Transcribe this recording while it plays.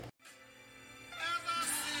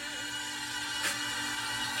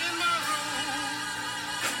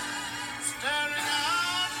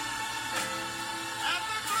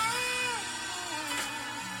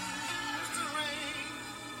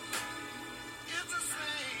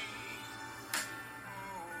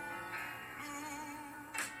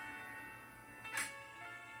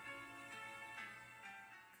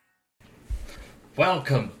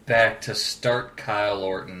Welcome back to Start Kyle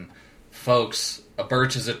Orton. Folks, a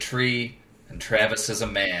birch is a tree, and Travis is a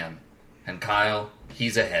man. And Kyle,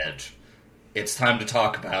 he's a hedge. It's time to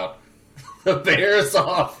talk about the Bears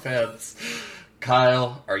offense.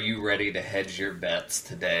 Kyle, are you ready to hedge your bets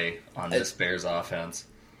today on this Bears offense?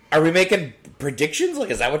 Are we making predictions?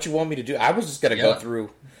 Is that what you want me to do? I was just going to go through...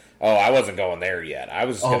 Oh, I wasn't going there yet. I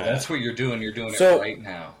was gonna... that's what you're doing. You're doing it right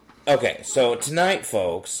now. Okay, so tonight,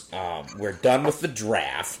 folks, we're done with the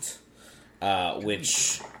draft,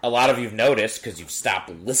 which a lot of you've noticed because you've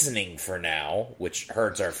stopped listening for now, which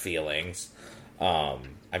hurts our feelings.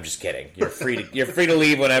 I'm just kidding. You're free to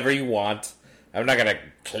leave whenever you want. I'm not going to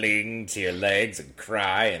cling to your legs and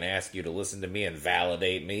cry and ask you to listen to me and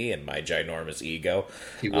validate me and my ginormous ego.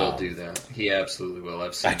 He will do that. He absolutely will.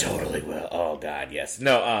 I totally will. Oh, God, yes.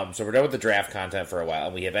 No, so we're done with the draft content for a while,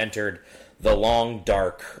 and we have entered the long,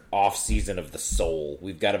 dark off-season of the soul.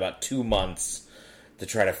 We've got about 2 months to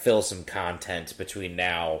try to fill some content between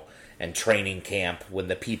now and training camp when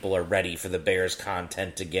the people are ready for the Bears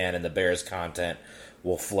content again, and the Bears content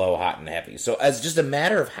will flow hot and heavy. So as just a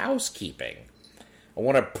matter of housekeeping, I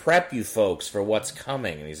want to prep you folks for what's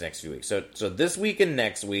coming in these next few weeks. So this week and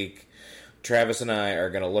next week, Travis and I are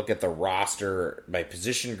going to look at the roster by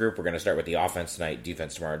position group. We're going to start with the offense tonight,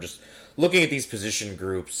 defense tomorrow. Just looking at these position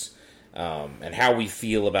groups and how we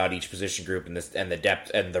feel about each position group and the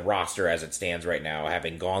depth and the roster as it stands right now,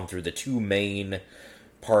 having gone through the two main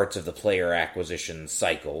parts of the player acquisition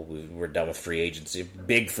cycle. We're done with free agency.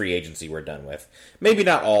 Big free agency we're done with. Maybe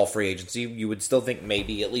not all free agency. You would still think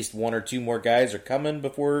maybe at least one or two more guys are coming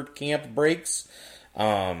before camp breaks.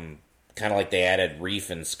 Kind of like they added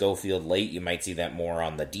Reef and Schofield late. You might see that more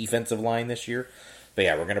on the defensive line this year. But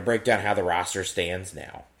yeah, we're going to break down how the roster stands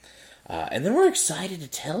now. And then we're excited to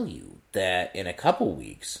tell you that in a couple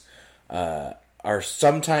weeks, our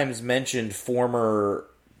sometimes mentioned former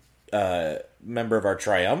member of our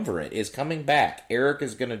triumvirate is coming back. Eric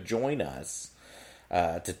is going to join us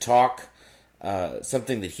to talk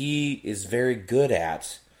something that he is very good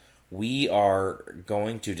at. We are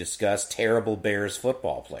going to discuss terrible Bears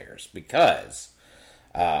football players because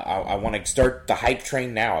I want to start the hype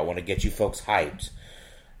train now. I want to get you folks hyped.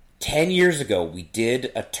 10 years ago, we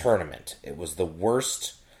did a tournament. It was the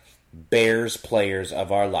worst Bears players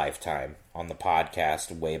of our lifetime on the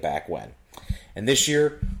podcast way back when. And this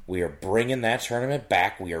year, we are bringing that tournament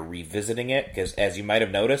back. We are revisiting it because, as you might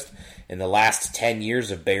have noticed, in the last 10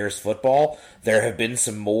 years of Bears football, there have been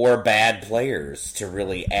some more bad players to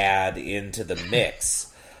really add into the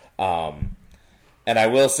mix. And I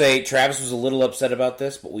will say, Travis was a little upset about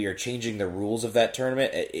this, but we are changing the rules of that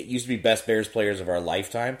tournament. It used to be best Bears players of our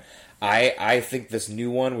lifetime. I think this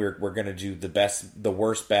new one, we're going to do the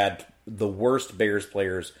worst Bears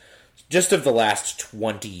players just of the last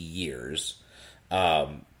 20 years.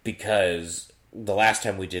 Because the last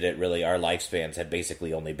time we did it, really, our lifespans had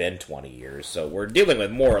basically only been 20 years. So we're dealing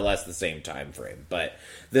with more or less the same time frame. But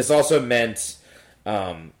this also meant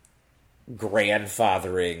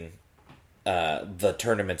grandfathering the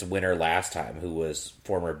tournament's winner last time, who was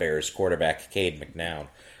former Bears quarterback Cade McNown,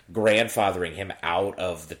 grandfathering him out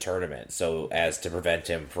of the tournament so as to prevent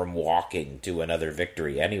him from walking to another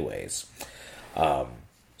victory anyways.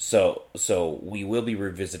 So we will be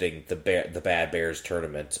revisiting the Bad Bears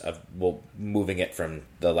tournament moving it from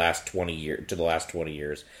the last 20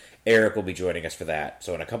 years. Eric will be joining us for that.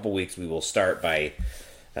 So in a couple weeks we will start by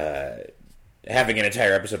having an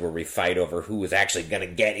entire episode where we fight over who is actually going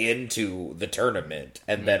to get into the tournament,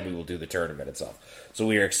 and then we will do the tournament itself. So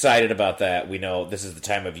we are excited about that. We know this is the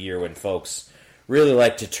time of year when folks really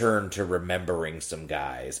like to turn to remembering some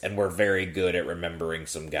guys, and we're very good at remembering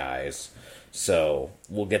some guys. So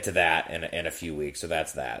we'll get to that in a few weeks. So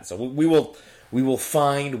that's that. So we will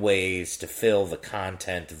find ways to fill the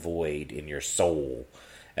content void in your soul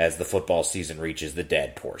as the football season reaches the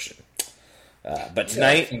dead portion. But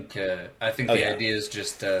tonight, I think the idea is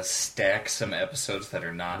just stack some episodes that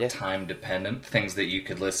are not time dependent, things that you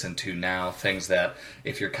could listen to now, things that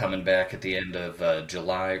if you're coming back at the end of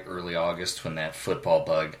July, early August, when that football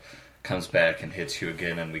bug comes back and hits you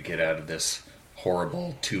again, and we get out of this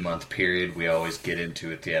horrible 2-month period we always get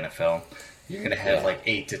into at the NFL, you're going to have like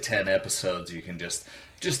 8 to 10 episodes. You can just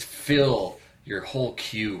fill your whole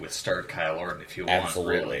queue with Start Kyle Orton if you want,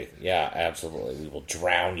 really. Yeah, absolutely. We will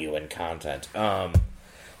drown you in content. So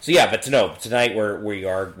yeah, but tonight we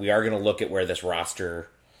are going to look at where this roster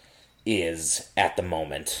is at the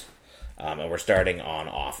moment, and we're starting on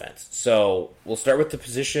offense. So we'll start with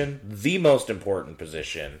the most important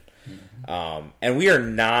position, and we are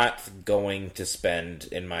not going to spend,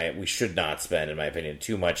 we should not spend, in my opinion,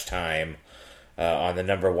 too much time on the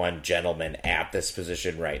number one gentleman at this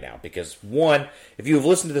position right now. Because, one, if you have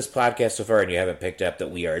listened to this podcast so far and you haven't picked up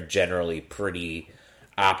that we are generally pretty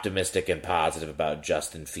optimistic and positive about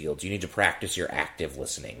Justin Fields, you need to practice your active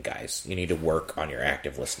listening, guys. You need to work on your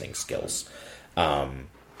active listening skills.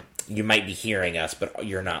 You might be hearing us, but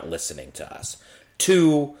you're not listening to us.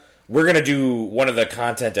 Two, we're going to do one of the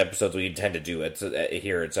content episodes we intend to do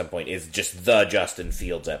here at some point is just the Justin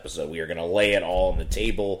Fields episode. We are going to lay it all on the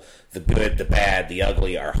table, the good, the bad, the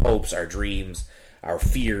ugly, our hopes, our dreams, our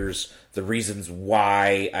fears, the reasons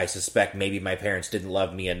why I suspect maybe my parents didn't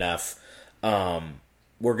love me enough.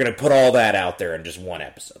 We're going to put all that out there in just one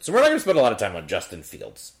episode. So we're not going to spend a lot of time on Justin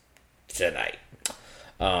Fields tonight.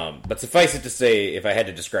 But suffice it to say, if I had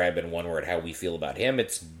to describe in one word how we feel about him,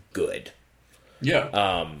 it's good.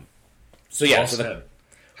 Yeah. So yeah.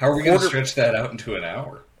 How are we going to stretch that out into an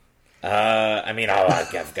hour? I mean,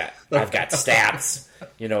 I've got stats.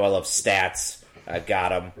 You know, I love stats. I've got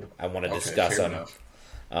them. I want to discuss them.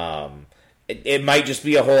 It might just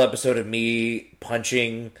be a whole episode of me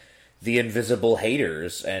punching the invisible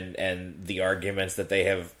haters and the arguments that they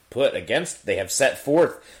have they have set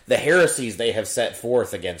forth, the heresies they have set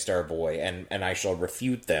forth against our boy, and I shall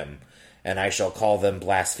refute them, and I shall call them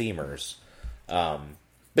blasphemers.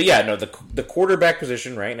 But yeah, no, the quarterback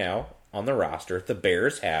position right now on the roster, the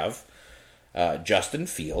Bears have Justin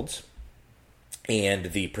Fields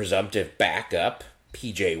and the presumptive backup,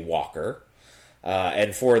 P.J. Walker.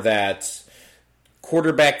 And for that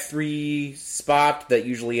quarterback 3 spot that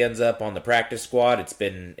usually ends up on the practice squad, it's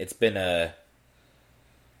been a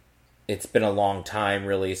long time,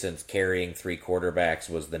 really, since carrying 3 quarterbacks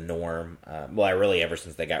was the norm. Ever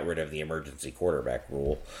since they got rid of the emergency quarterback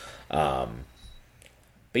rule.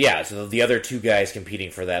 But yeah, so the other 2 guys competing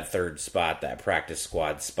for that 3rd spot, that practice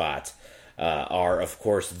squad spot, are, of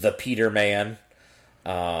course, the Peterman,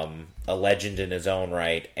 a legend in his own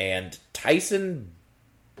right, and Tyson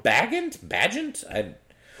Bagent,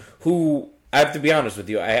 who, I have to be honest with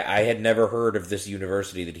you, I had never heard of this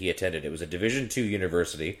university that he attended. It was a Division II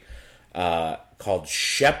university called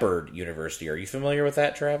Shepherd University. Are you familiar with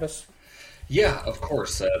that, Travis? Yeah, of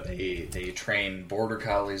course. They train border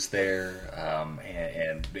collies there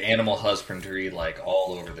and animal husbandry, like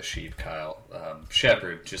all over the sheep, Kyle.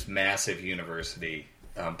 Shepherd, just massive university,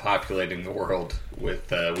 populating the world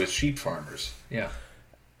with sheep farmers. Yeah.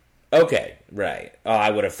 Okay, right. Oh,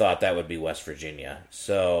 I would have thought that would be West Virginia.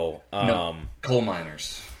 So, no, coal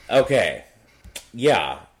miners. Okay,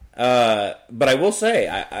 yeah. But I will say,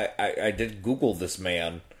 I did Google this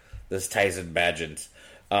man, this Tyson Bagent.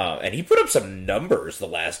 And he put up some numbers the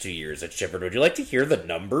last 2 years at Shepherd. Would you like to hear the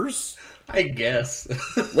numbers? I guess.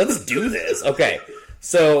 Let's do this. Okay.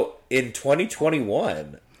 So, in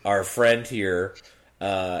 2021, our friend here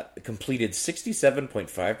completed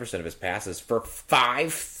 67.5% of his passes for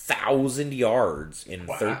 5,000 yards in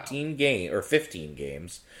 15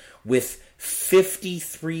 games with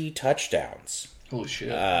 53 touchdowns. Holy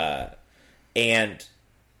shit. And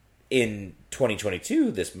in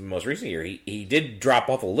 2022, this most recent year, he did drop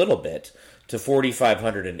off a little bit to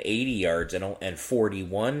 4,580 yards and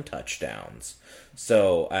 41 touchdowns.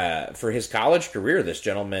 So for his college career, this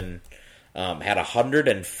gentleman had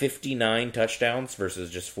 159 touchdowns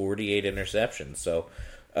versus just 48 interceptions. So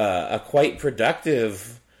a quite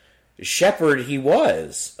productive shepherd he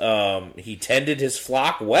was. He tended his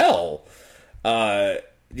flock well.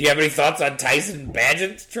 Do you have any thoughts on Tyson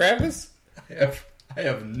Bagent, Travis? I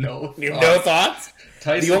have no thoughts. You have no thoughts?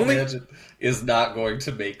 Tyson Bagent is not going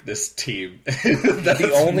to make this team. That's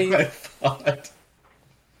my thought.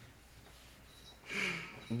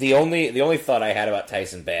 The only thought I had about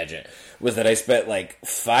Tyson Bagent was that I spent like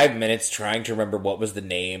 5 minutes trying to remember what was the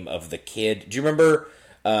name of the kid. Do you remember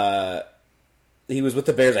he was with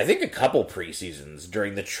the Bears, I think, a couple preseasons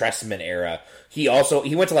during the Tressman era. He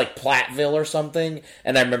went to like Platteville or something,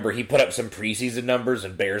 and I remember he put up some preseason numbers,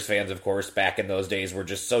 and Bears fans, of course, back in those days were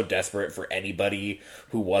just so desperate for anybody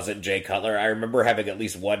who wasn't Jay Cutler. I remember having at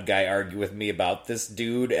least one guy argue with me about this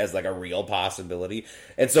dude as like a real possibility.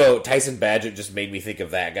 And so Tyson Bagent just made me think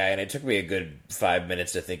of that guy, and it took me a good 5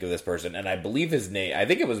 minutes to think of this person, and I believe his name, I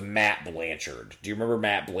think it was Matt Blanchard. Do you remember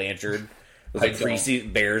Matt Blanchard? Was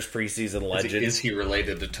it Bears preseason legend? Is he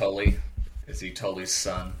related to Tully? Is he Tully's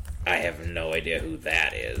son? I have no idea who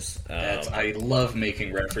that is. I love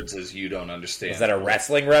making references you don't understand. Is that a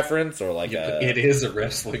wrestling reference or like a? It is a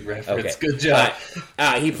wrestling reference. Okay. Good job.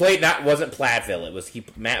 He played wasn't Platteville. It was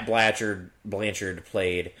Matt Blanchard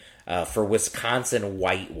played for Wisconsin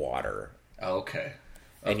Whitewater. Okay.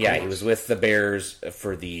 And yeah, he was with the Bears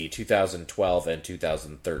for the 2012 and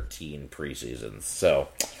 2013 preseasons. So.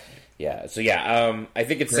 Yeah. So I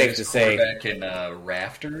think it's safe to say quarterback in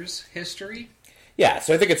Rafters history. Yeah,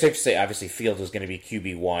 so I think it's safe to say, obviously, Fields is going to be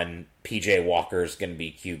QB1, PJ Walker is going to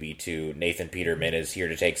be QB2, Nathan Peterman is here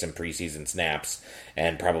to take some preseason snaps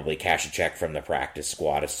and probably cash a check from the practice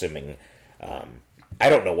squad, assuming... I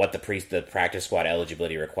don't know what the practice squad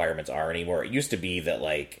eligibility requirements are anymore. It used to be that,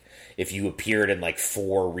 like, if you appeared in, like,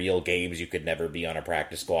 4 real games, you could never be on a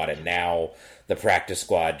practice squad, and now the practice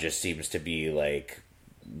squad just seems to be, like,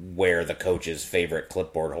 where the coach's favorite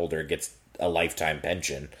clipboard holder gets a lifetime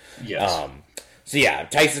pension. Yes. So yeah,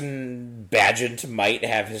 Tyson Bagent might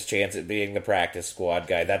have his chance at being the practice squad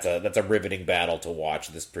guy. That's a riveting battle to watch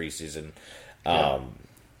this preseason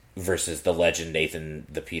versus the legend Nathan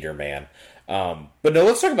the Peterman. But no,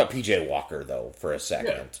 let's talk about PJ Walker though for a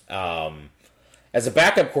second. Yeah. As a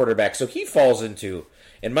backup quarterback, so he falls into,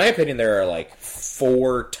 in my opinion, there are like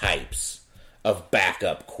 4 types of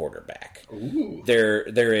backup quarterback. Ooh.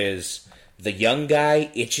 There is the young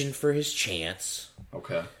guy itching for his chance.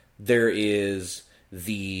 Okay. There is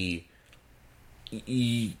the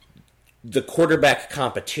quarterback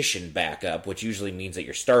competition backup, which usually means that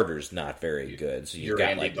your starter's not very good. So you've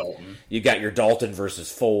got like Dalton. You got your Dalton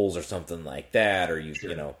versus Foles or something like that, or you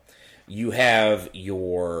have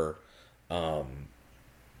your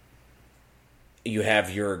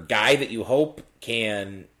guy that you hope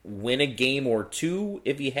can win a game or 2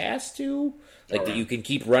 if he has to, like that you can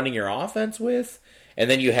keep running your offense with. And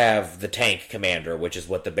then you have the tank commander, which is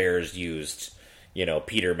what the Bears used,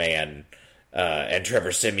 Peterman and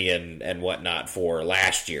Trevor Siemian and whatnot for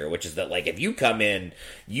last year, which is that, like, if you come in,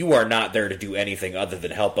 you are not there to do anything other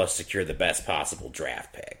than help us secure the best possible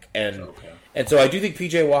draft pick. And so I do think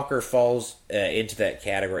P.J. Walker falls into that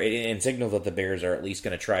category and signals that the Bears are at least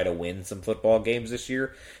going to try to win some football games this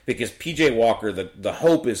year, because P.J. Walker, the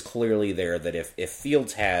hope is clearly there that if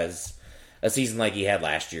Fields has a season like he had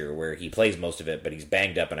last year where he plays most of it, but he's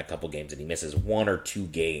banged up in a couple games and he misses 1 or 2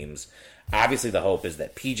 games. Obviously, the hope is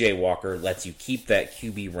that P.J. Walker lets you keep that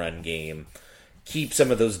QB run game, keep some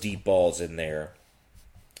of those deep balls in there,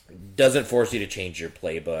 doesn't force you to change your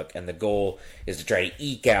playbook, and the goal is to try to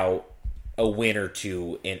eke out a win or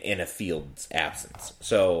 2 in a Fields absence.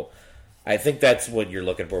 So I think that's what you're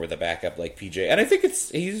looking for with a backup like P.J. And I think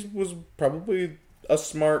he was probably a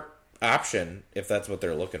smart option if that's what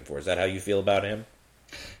they're looking for. Is that how you feel about him?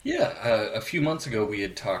 Yeah, a few months ago we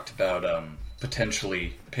had talked about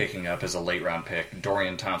potentially picking up as a late round pick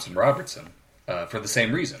Dorian Thompson-Robertson for the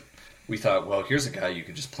same reason. We thought, well, here's a guy you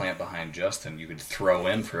could just plant behind Justin, you could throw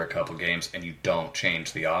in for a couple games, and you don't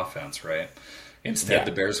change the offense, right? Instead,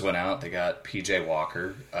 the Bears went out, they got P.J.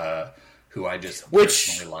 Walker, who I just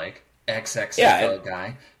personally like. XXFL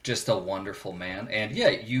guy, just a wonderful man. And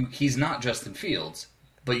he's not Justin Fields,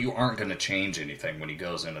 but you aren't going to change anything when he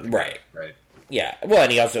goes into the game, right? Yeah. Well,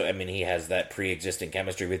 and he also, he has that pre-existing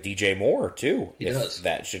chemistry with DJ Moore too. He does.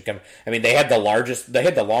 That should come. They had the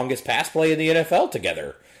longest pass play in the NFL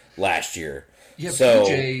together last year. Yeah. So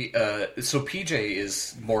PJ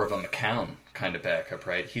is more of a McCown kind of backup,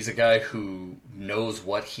 right? He's a guy who knows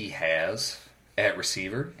what he has at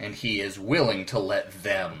receiver, and he is willing to let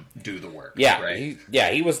them do the work. Yeah. Right?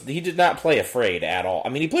 He did not play afraid at all.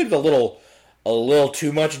 He played with a little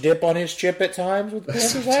too much dip on his chip at times with the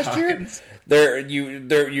Panthers last year.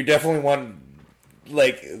 You definitely want,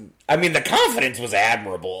 the confidence was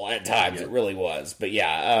admirable at times. Yeah. It really was. But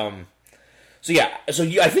I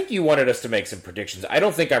think you wanted us to make some predictions. I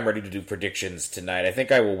don't think I'm ready to do predictions tonight. I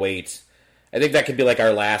think I will wait. I think that could be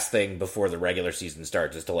our last thing before the regular season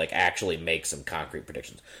starts, is to actually make some concrete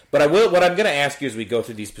predictions. But I will. What I'm going to ask you as we go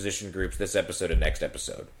through these position groups this episode and next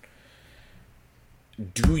episode,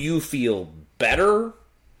 do you feel better,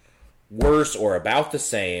 worse, or about the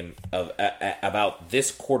same about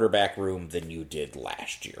this quarterback room than you did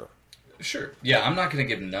last year? Sure. Yeah, I'm not going to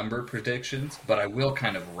give number predictions, but I will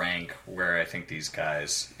kind of rank where I think these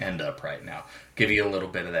guys end up right now. Give you a little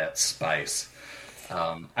bit of that spice.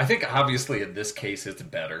 I think, obviously, in this case, it's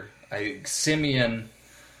better. I think Siemian,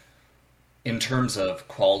 in terms of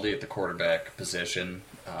quality at the quarterback position,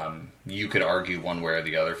 you could argue one way or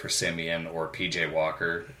the other for Siemian or P.J.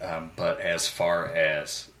 Walker, but as far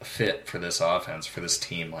as fit for this offense, for this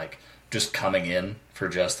team, just coming in for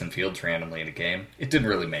Justin Fields randomly in a game, it didn't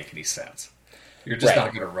really make any sense. You're just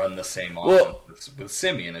not going to run the same offense with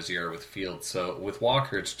Siemian as you are with Fields. So with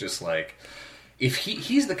Walker, it's just if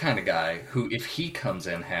he's the kind of guy who, if he comes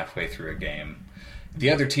in halfway through a game, the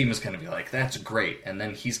other team is going to be like, that's great. And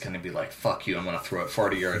then he's going to be like, fuck you, I'm going to throw it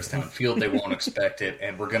 40 yards downfield. They won't expect it,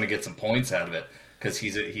 and we're going to get some points out of it because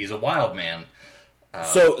he's a wild man.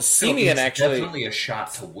 So Siemian actually... definitely a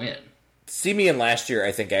shot to win. Siemian last year,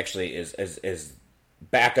 I think, actually is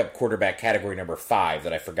backup quarterback category number 5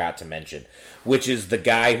 that I forgot to mention, which is the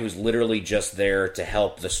guy who's literally just there to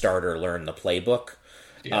help the starter learn the playbook.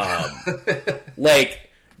 Yeah.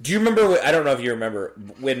 Do you remember, I don't know if you remember,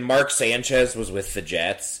 when Mark Sanchez was with the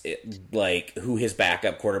Jets, who his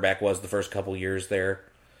backup quarterback was the first couple years there?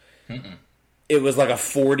 Mm-mm. It was like a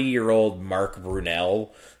 40-year-old Mark Brunell,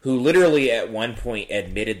 who literally at one point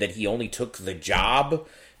admitted that he only took the job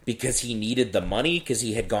because he needed the money because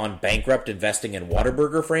he had gone bankrupt investing in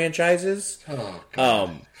Whataburger franchises. Oh,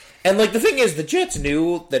 God. And, the thing is, the Jets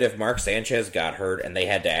knew that if Mark Sanchez got hurt and they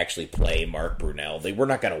had to actually play Mark Brunell, they were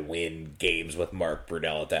not going to win games with Mark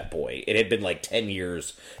Brunell at that point. It had been 10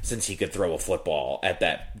 years since he could throw a football at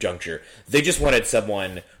that juncture. They just wanted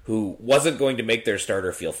someone who wasn't going to make their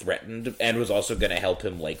starter feel threatened and was also going to help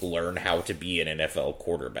him, learn how to be an NFL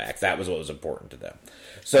quarterback. That was what was important to them.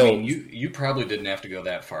 So, I mean, you probably didn't have to go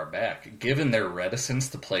that far back. Given their reticence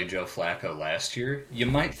to play Joe Flacco last year, you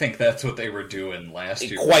might think that's what they were doing last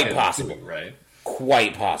year. Quite possible. Right?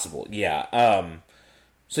 Quite possible, yeah.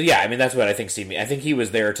 So, yeah, I mean, that's what I think I think he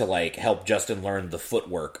was there to, help Justin learn the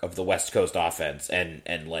footwork of the West Coast offense and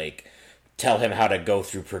tell him how to go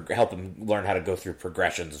through, help him learn how to go through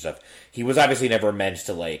progressions and stuff. He was obviously never meant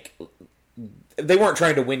to, they weren't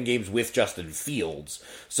trying to win games with Justin Fields,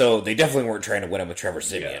 so they definitely weren't trying to win them with Trevor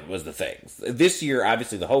Siemian, was the thing. This year,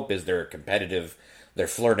 obviously, the hope is they're competitive, they're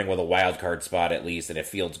flirting with a wild card spot at least, and if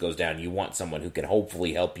Fields goes down, you want someone who can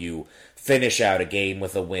hopefully help you finish out a game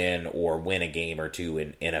with a win or win a game or two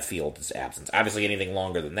in a Fields' absence. Obviously, anything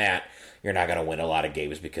longer than that, you're not going to win a lot of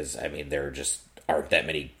games because, I mean, there just aren't that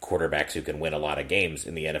many quarterbacks who can win a lot of games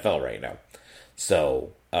in the NFL right now.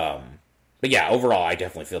 So, but yeah, overall, I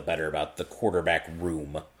definitely feel better about the quarterback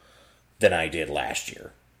room than I did last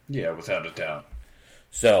year. Yeah, without a doubt.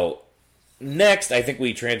 So, next, I think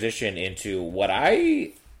we transition into what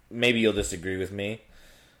maybe you'll disagree with me.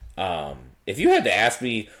 If you had to ask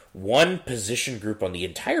me one position group on the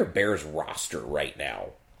entire Bears roster right now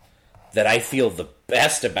that I feel the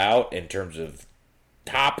best about in terms of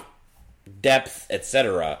top depth,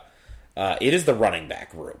 etc., it is the running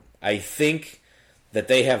back room. I think that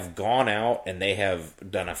they have gone out and they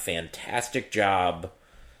have done a fantastic job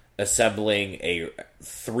assembling a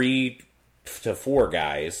 3 to 4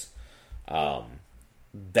 guys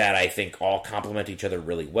that I think all complement each other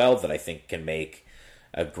really well, that I think can make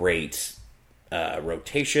a great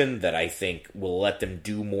rotation, that I think will let them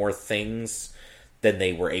do more things than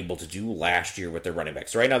they were able to do last year with their running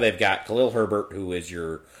backs. So right now they've got Khalil Herbert, who is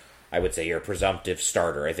your presumptive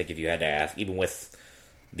starter. I think if you had to ask, even with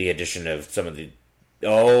the addition of some of the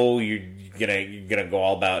you're gonna go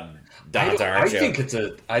all about Donta, aren't you?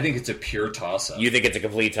 I think it's a pure toss-up. You think it's a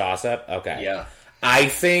complete toss-up? Okay. Yeah. I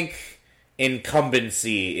think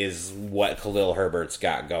incumbency is what Khalil Herbert's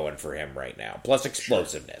got going for him right now, plus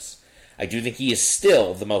explosiveness. Sure. I do think he is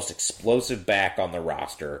still the most explosive back on the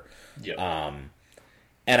roster. Yep.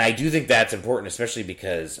 And I do think that's important, especially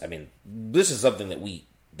because, I mean, this is something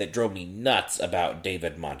that drove me nuts about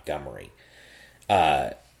David Montgomery.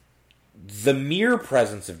 The mere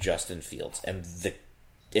presence of Justin Fields and the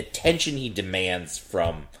attention he demands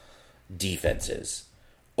from defenses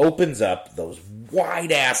opens up those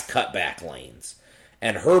wide-ass cutback lanes.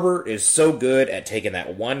 And Herbert is so good at taking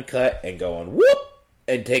that one cut and going whoop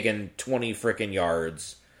and taking 20 freaking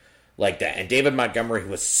yards like that. And David Montgomery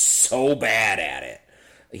was so bad at it.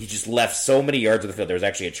 He just left so many yards of the field. There was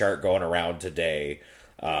actually a chart going around today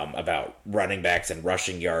about running backs and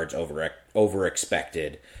rushing yards over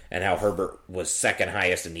expected, and how Herbert was second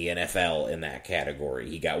highest in the NFL in that category.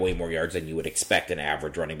 He got way more yards than you would expect an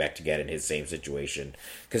average running back to get in his same situation,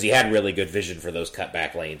 because he had really good vision for those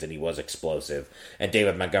cutback lanes, and he was explosive. And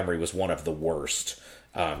David Montgomery was one of the worst,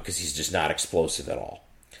 because he's just not explosive at all.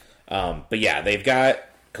 But yeah, they've got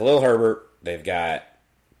Khalil Herbert, they've got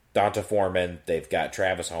Donta Foreman, they've got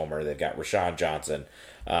Travis Homer, they've got Rashawn Johnson,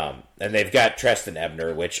 and they've got Treston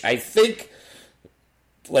Ebner, which I think,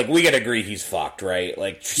 we can agree he's fucked, right?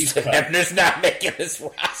 Treston Ebner's not making this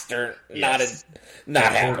roster. Yes.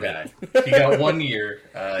 Not happening. He got 1 year.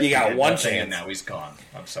 He got one chance. And now he's gone.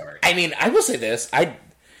 I'm sorry. I mean, I will say this.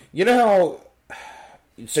 You know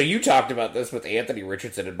how... So you talked about this with Anthony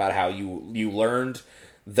Richardson, about how you learned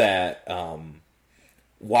that...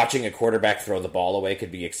 watching a quarterback throw the ball away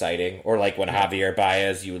could be exciting. Or when Javier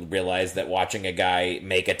Baez, you would realize that watching a guy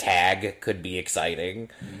make a tag could be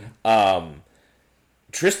exciting. Mm-hmm.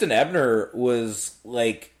 Treston Ebner was,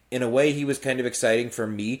 in a way, he was kind of exciting for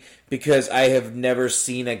me, because I have never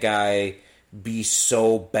seen a guy be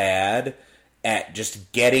so bad at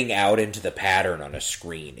just getting out into the pattern on a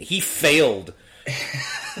screen. He failed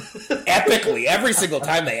epically every single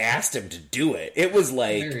time they asked him to do it. It was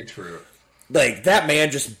like very true. Like that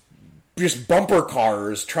man just bumper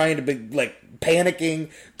cars trying to be like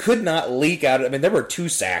panicking, could not leak out. I mean, there were 2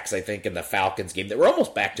 sacks I think in the Falcons game that were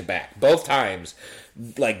almost back to back. Both times,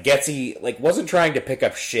 like Getsy wasn't trying to pick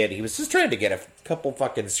up shit. He was just trying to get a couple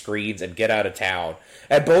fucking screens and get out of town.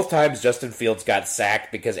 And both times Justin Fields got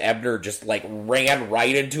sacked because Ebner just ran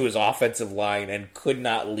right into his offensive line and could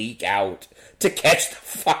not leak out to catch the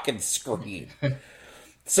fucking screen.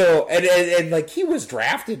 So, and he was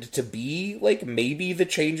drafted to be, maybe the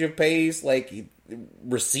change of pace,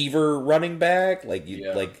 receiver running back,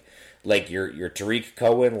 your Tariq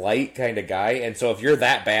Cohen light kind of guy. And so if you're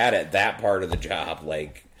that bad at that part of the job,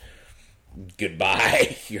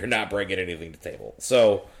 goodbye. You're not bringing anything to the table.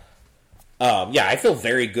 So, I feel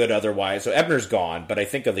very good otherwise. So Ebner's gone, but I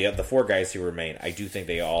think of the 4 guys who remain, I do think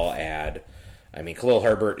they all add. I mean, Khalil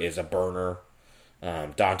Herbert is a burner.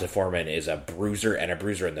 Donta Foreman is a bruiser, and a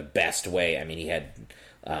bruiser in the best way. I mean, he had,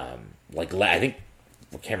 I think,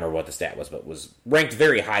 I can't remember what the stat was, but was ranked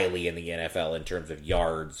very highly in the NFL in terms of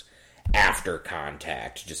yards after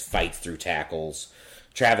contact, just fights through tackles.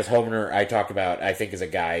 Travis Homer, I talked about, I think is a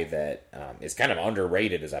guy that is kind of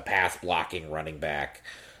underrated as a pass blocking running back,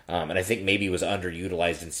 and I think maybe was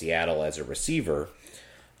underutilized in Seattle as a receiver.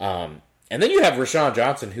 And then you have Rashawn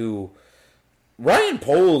Johnson, who Ryan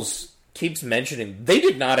Poles keeps mentioning. They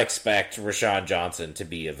did not expect Rashawn Johnson to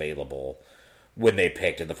be available when they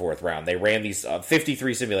picked in the 4th round. They ran these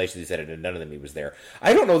 53 simulations, he said, and none of them he was there.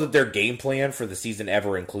 I don't know that their game plan for the season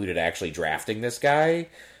ever included actually drafting this guy.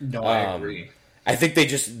 No, I agree. I think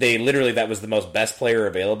they literally, that was the most best player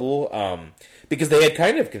available, because they had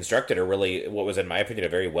kind of constructed what was, in my opinion, a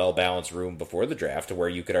very well-balanced room before the draft, to where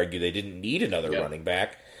you could argue they didn't need another running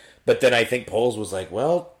back. But then I think Poles was like,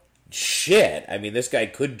 well, shit. I mean, this guy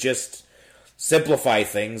could just simplify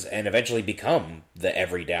things and eventually become the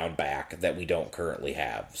every down back that we don't currently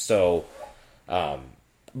have. So, but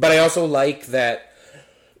I also like that.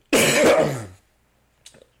 I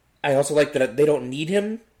also like that they don't need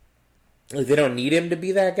him. They don't need him to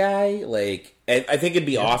be that guy. And I think it'd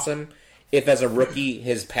be awesome if, as a rookie,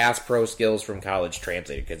 his pass pro skills from college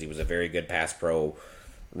translated, because he was a very good pass pro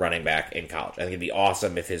running back in college. I think it'd be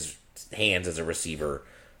awesome if his hands as a receiver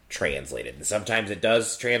translated. And sometimes it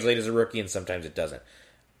does translate as a rookie, and sometimes it doesn't.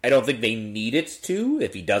 I don't think they need it to.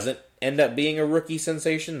 If he doesn't end up being a rookie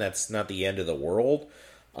sensation, that's not the end of the world.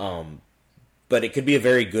 But it could be a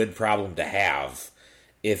very good problem to have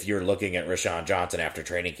if you're looking at Rashawn Johnson after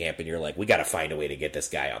training camp and you're like, we got to find a way to get this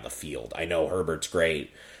guy on the field. I know Herbert's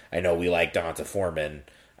great. I know we like Donta Foreman.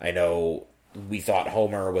 I know we thought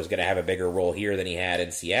Homer was going to have a bigger role here than he had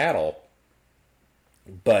in Seattle.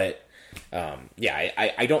 But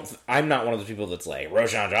I don't. I'm not one of those people that's like,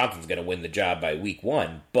 Rashawn Johnson's going to win the job by week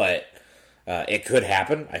 1, but it could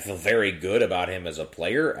happen. I feel very good about him as a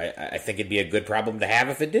player. I think it'd be a good problem to have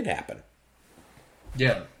if it did happen.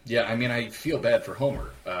 Yeah. I mean, I feel bad for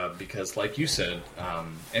Homer because, like you said,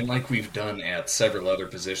 and like we've done at several other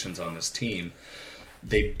positions on this team,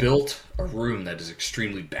 they built a room that is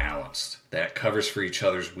extremely balanced, that covers for each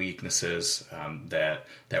other's weaknesses,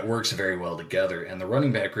 that works very well together. And the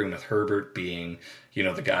running back room with Herbert being,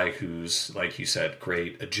 the guy who's, like you said,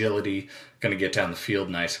 great agility, going to get down the field,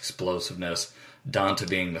 nice explosiveness. Donta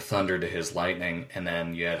being the thunder to his lightning, and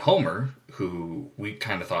then you had Homer, who we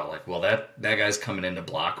kind of thought that guy's coming in to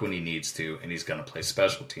block when he needs to, and he's going to play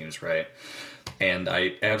special teams, right? And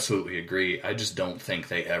I absolutely agree. I just don't think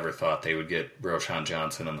they ever thought they would get Rashawn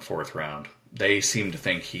Johnson in the 4th round. They seem to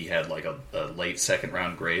think he had a late 2nd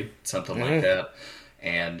round grade, something like that,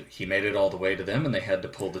 and he made it all the way to them, and they had to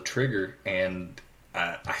pull the trigger, and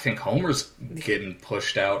I think Homer's getting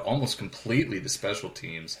pushed out almost completely to special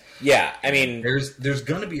teams. Yeah, I mean, there's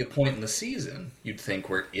going to be a point in the season, you'd think,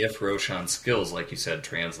 where if Roshan's skills, like you said,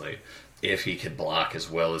 translate, if he could block as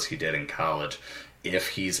well as he did in college, if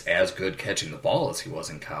he's as good catching the ball as he was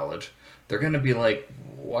in college, they're going to be like,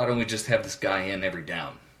 why don't we just have this guy in every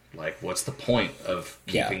down? What's the point of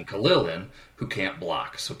keeping Khalil in, who can't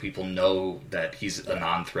block? So people know that he's a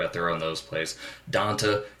non-threat there on those plays.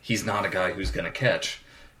 Donta, he's not a guy who's going to catch,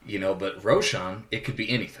 but Roshan, it could be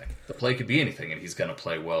anything. The play could be anything, and he's going to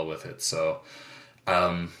play well with it. So,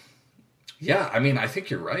 I mean, I think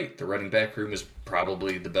you're right. The running back room is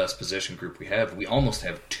probably the best position group we have. We almost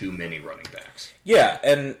have too many running backs. Yeah,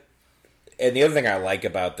 and the other thing I like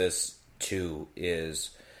about this, too, is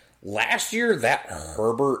last year, that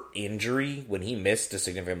Herbert injury, when he missed a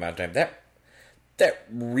significant amount of time, that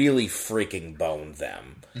really freaking boned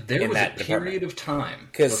them. There was a period of time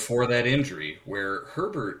before that injury where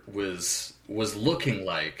Herbert was looking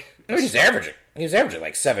like... He's averaging. He was averaging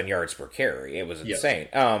like 7 yards per carry. It was insane.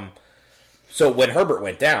 So when Herbert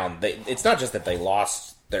went down, it's not just that they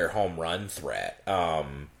lost their home run threat.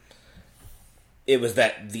 It was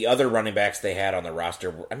that the other running backs they had on the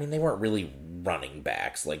roster, they weren't really running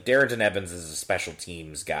backs. Like, Darrington Evans is a special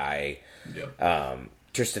teams guy. Yep.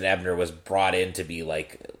 Tristan Ebner was brought in to be,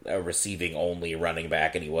 like, a receiving-only running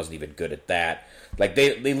back, and he wasn't even good at that. Like,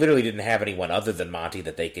 they literally didn't have anyone other than Monty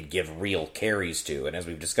that they could give real carries to. And as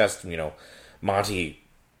we've discussed, Monty,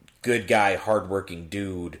 good guy, hardworking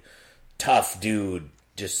dude, tough dude,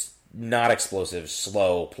 just not explosive,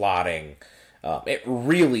 slow, plodding. It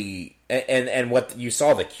really... And what you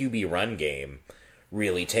saw the QB run game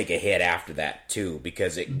really take a hit after that, too,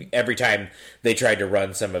 because every time they tried to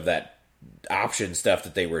run some of that option stuff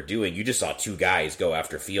that they were doing, you just saw 2 guys go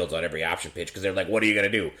after Fields on every option pitch because they're like, what are you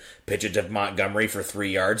going to do? Pitch it to Montgomery for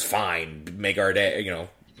 3 yards? Fine. Make our day,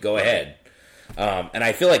 go ahead. And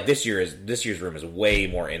I feel like this year's room is way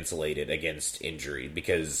more insulated against injury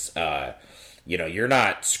because, you're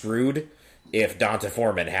not screwed if Donta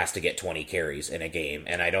Foreman has to get 20 carries in a game,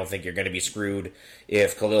 and I don't think you're going to be screwed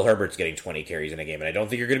if Khalil Herbert's getting 20 carries in a game, and I don't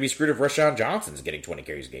think you're going to be screwed if Rashawn Johnson's getting 20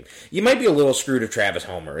 carries in a game. You might be a little screwed if Travis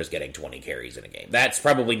Homer is getting 20 carries in a game. That's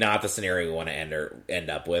probably not the scenario we want to end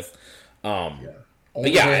up with. Only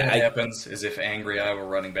way that happens is if angry Iowa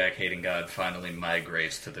running back hating God finally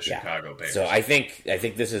migrates to the Chicago Bears. So I think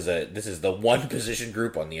this is the one position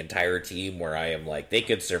group on the entire team where I am like, they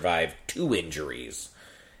could survive 2 injuries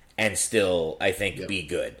and still, I think, be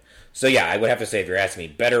good. So, I would have to say, if you're asking me,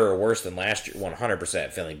 better or worse than last year,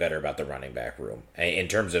 100% feeling better about the running back room. In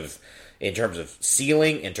terms of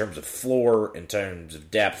ceiling, in terms of floor, in terms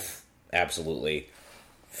of depth, absolutely.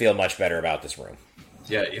 Feel much better about this room.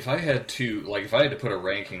 Yeah, if I had to put a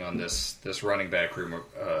ranking on this running back room,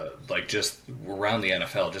 just around the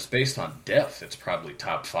NFL, just based on depth, it's probably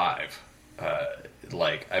top 5.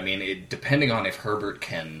 Depending on if Herbert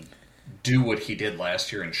can do what he did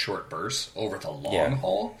last year in short bursts over the long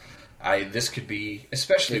haul, this could be,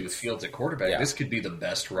 especially with Fields at quarterback, this could be the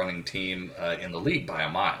best running team in the league by a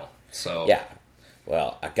mile. So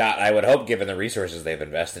well, I would hope, given the resources they've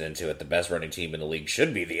invested into it, the best running team in the league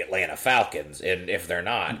should be the Atlanta Falcons, and if they're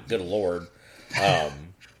not, good lord.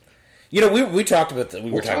 We talked about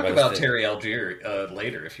we'll talk about Terry Algier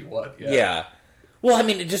later if you want. Yeah. Well,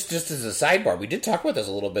 just as a sidebar, we did talk about this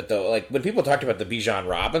a little bit, though. Like, when people talked about the Bijan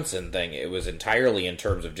Robinson thing, it was entirely in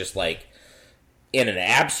terms of just, like, in an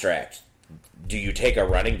abstract, do you take a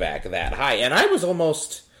running back that high? And I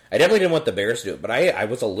definitely didn't want the Bears to do it, but I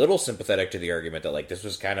was a little sympathetic to the argument that, like, this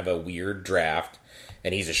was kind of a weird draft,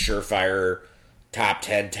 and he's a surefire top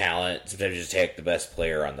 10 talent. Sometimes you just take the best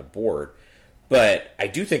player on the board. But I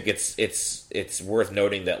do think it's worth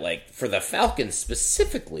noting that, like, for the Falcons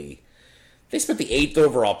specifically, they spent the 8th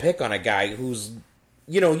overall pick on a guy who's,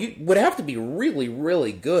 you would have to be really,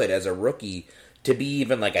 really good as a rookie to be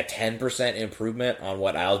even like a 10% improvement on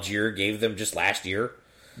what Algier gave them just last year.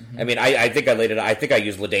 Mm-hmm. I think I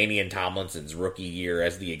used LaDainian Tomlinson's rookie year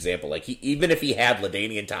as the example. Like, even if he had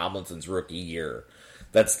LaDainian Tomlinson's rookie year,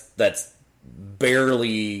 that's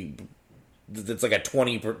barely, that's like a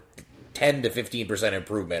 10 to 15%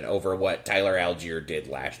 improvement over what Tyler Algier did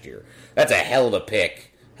last year. That's a hell of a pick.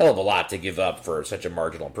 Hell of a lot to give up for such a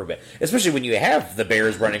marginal improvement, especially when you have the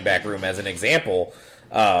Bears running back room as an example.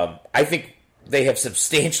 I think they have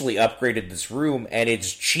substantially upgraded this room, and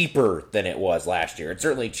it's cheaper than it was last year. It's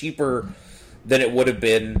certainly cheaper than it would have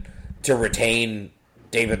been to retain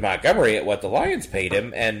David Montgomery at what the Lions paid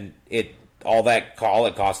him, and all it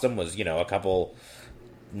cost them was, a couple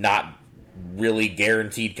not really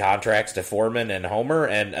guaranteed contracts to Foreman and Homer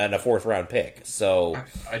and a 4th round pick. So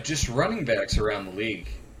just running backs around the league,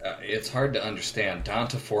 it's hard to understand.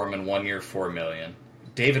 Donta Foreman, 1 year, $4 million.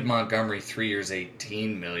 David Montgomery, 3 years,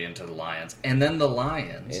 $18 million to the Lions, and then the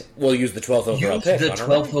Lions will use the 12th overall pick. The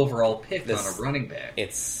 12th overall pick on a running back. It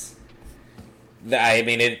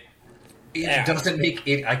doesn't make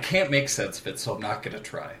it. I can't make sense of it, so I'm not going to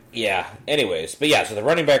try. Yeah. Anyways, so the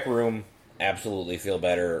running back room, absolutely feel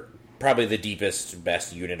better. Probably the deepest,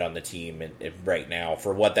 best unit on the team right now,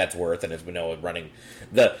 for what that's worth. And as we know, running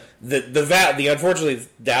the unfortunately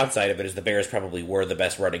downside of it is the Bears probably were the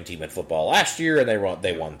best running team in football last year, and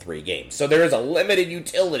they won 3 games. So there is a limited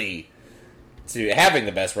utility to having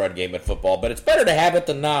the best run game in football, but it's better to have it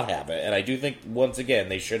than not have it. And I do think once again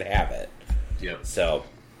they should have it. Yep. So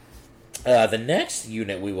the next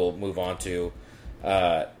unit we will move on to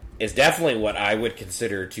is definitely what I would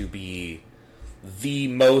consider to be the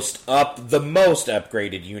most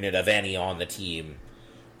upgraded unit of any on the team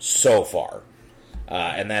so far,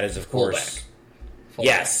 and that is, of course,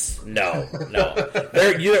 fullback. Yes. No.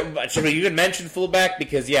 There, you can mention fullback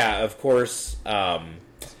because, of course,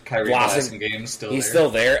 Kyrie Blasingame is still he's still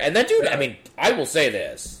there. And that dude, I mean, I will say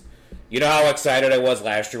this. You know how excited I was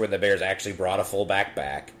last year when the Bears actually brought a fullback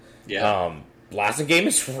back? Yeah. Blasingame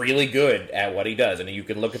is really good at what he does. And you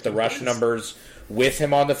can look at the rush numbers with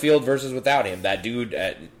him on the field versus without him. That dude,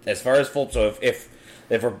 as far as so if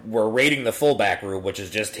we're rating the fullback room, which is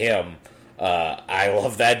just him, I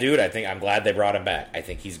love that dude. I'm glad they brought him back. I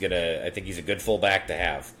think he's a good fullback to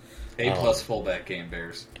have. A+ fullback game,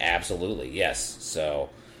 Bears. Absolutely, yes. So,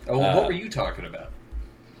 what were you talking about?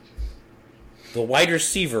 The wide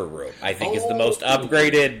receiver room, I think, is the most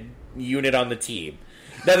upgraded unit on the team.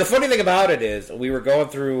 Now, the funny thing about it is, we were going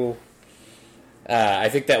through. I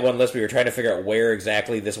think that one list we were trying to figure out where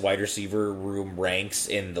exactly this wide receiver room ranks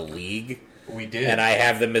in the league. We did, and I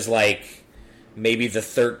have them as maybe the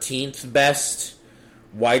 13th best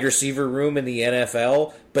wide receiver room in the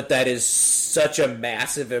NFL, but that is such a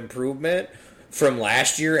massive improvement from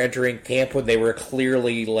last year entering camp when they were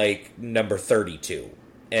clearly number 32.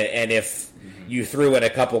 And if you threw in a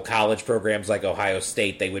couple college programs like Ohio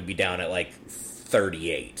State, they would be down at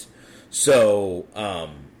 38. So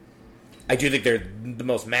I do think they're the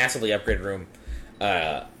most massively upgraded room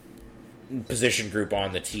position group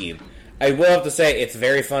on the team. I will have to say it's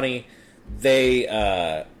very funny.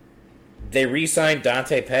 They re-signed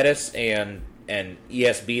Dante Pettis and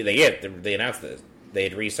ESB. They announced this. They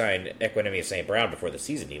had re-signed Equinemius St. Brown before the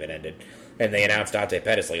season even ended, and they announced Dante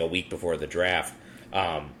Pettis a week before the draft.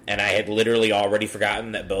 And I had literally already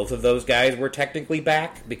forgotten that both of those guys were technically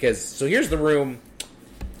back so here's the room.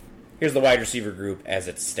 Here's the wide receiver group as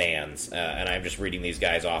it stands, and I'm just reading these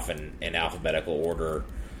guys off in alphabetical order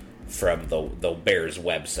from the Bears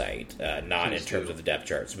website, not in terms of the depth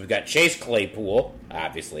chart. So we've got Chase Claypool,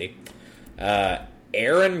 obviously.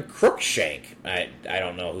 Aaron Cruikshank. I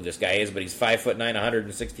don't know who this guy is, but he's 5'9",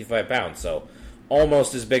 165 pounds, so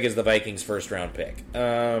almost as big as the Vikings' first-round pick.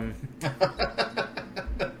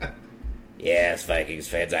 Yes, Vikings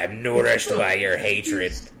fans, I'm nourished by your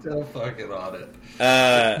hatred. Still fucking on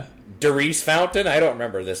it. Darius Fountain, I don't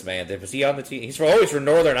remember this man. Was he on the team? He's from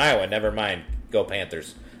Northern Iowa. Never mind. Go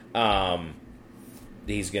Panthers.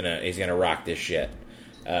 He's gonna rock this shit.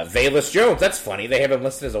 Velus Jones, that's funny. They have him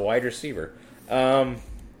listed as a wide receiver.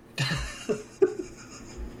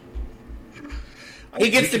 He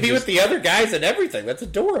gets to be with the other guys and everything. That's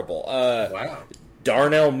adorable. Wow.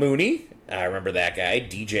 Darnell Mooney, I remember that guy.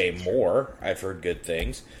 DJ Moore, I've heard good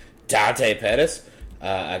things. Dante Pettis,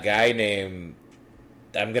 a guy named,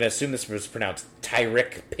 I'm going to assume this was pronounced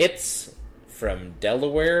Tyrick Pitts from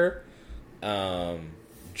Delaware.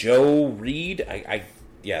 Joe Reed,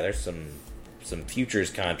 there's some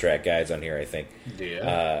futures contract guys on here, I think.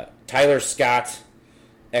 Yeah. Tyler Scott,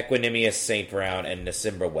 Equinemius St. Brown, and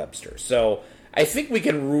Nasimbra Webster. So I think we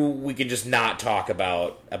can just not talk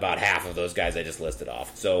about half of those guys I just listed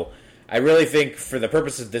off. So I really think for the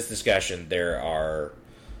purpose of this discussion, there's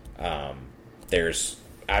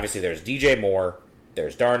DJ Moore,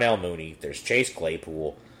 there's Darnell Mooney, there's Chase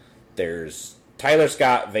Claypool, there's Tyler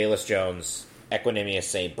Scott, Velus Jones, Equinemius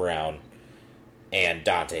St. Brown, and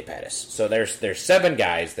Dante Pettis. So there's 7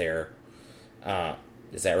 guys there.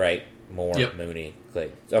 Is that right? Moore, yep. Mooney,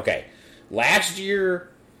 Clay. Okay. Last year,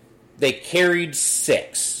 they carried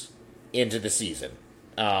 6 into the season.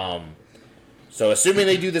 So assuming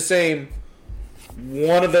they do the same,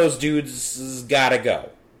 one of those dudes has got to go.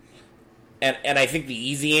 And I think the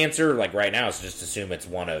easy answer, right now, is just assume it's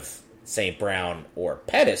one of St. Brown or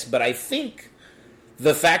Pettis. But I think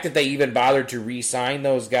the fact that they even bothered to re-sign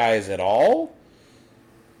those guys at all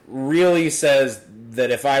really says that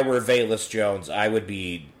if I were Velus Jones, I would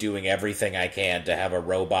be doing everything I can to have a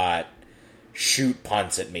robot shoot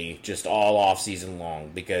punts at me just all off season long,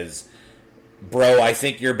 because, bro, I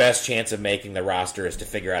think your best chance of making the roster is to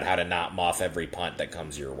figure out how to not muff every punt that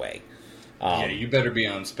comes your way. You better be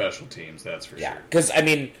on special teams, that's for sure. Because, I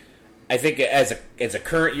think as a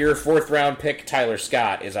current year 4th round pick, Tyler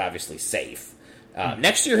Scott is obviously safe.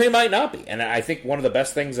 Next year he might not be. And I think one of the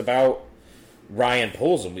best things about Ryan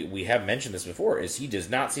Poles, and we have mentioned this before, is he does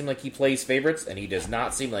not seem like he plays favorites, and he does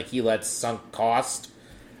not seem like he lets sunk cost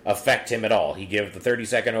affect him at all. He gave the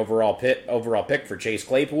 32nd overall pick for Chase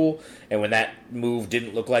Claypool, and when that move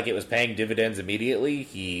didn't look like it was paying dividends immediately,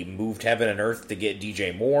 he moved heaven and earth to get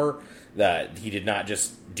DJ Moore. He did not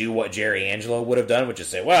just do what Jerry Angelo would have done, which is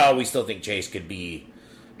say, well, we still think Chase could be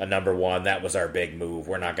a number 1. That was our big move.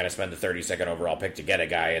 We're not going to spend the 32nd overall pick to get a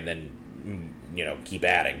guy and then, keep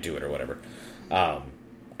adding to it or whatever.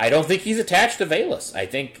 I don't think he's attached to Velus. I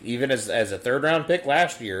think even as a 3rd round pick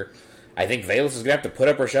last year, I think Velus is going to have to put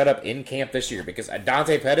up or shut up in camp this year because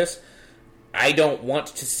Dante Pettis, I don't want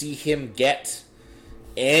to see him get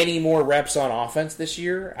any more reps on offense this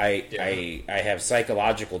year. I have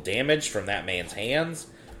psychological damage from that man's hands.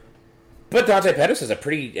 But Dante Pettis is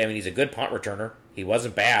he's a good punt returner. He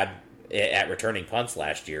wasn't bad at returning punts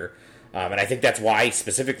last year. And I think that's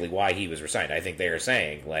specifically why he was resigned. I think they are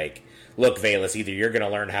saying, like, look, Velus, either you're going to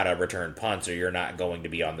learn how to return punts or you're not going to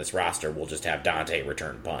be on this roster. We'll just have Dante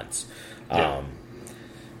return punts. Yeah.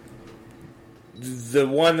 The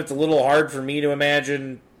one that's a little hard for me to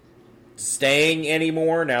imagine staying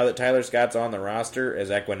anymore now that Tyler Scott's on the roster is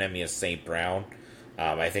Equinemius St. Brown.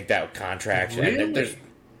 I think that contract... Really?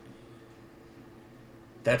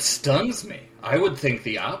 That stuns me. I would think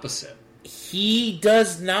the opposite. He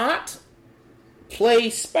does not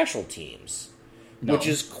play special teams, which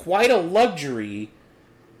is quite a luxury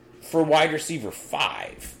for wide receiver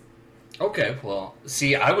 5. Okay, well,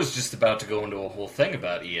 see, I was just about to go into a whole thing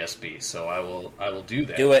about ESB, so I will do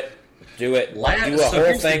that. Do it. Do a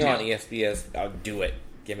whole thing on ESBS. I'll do it.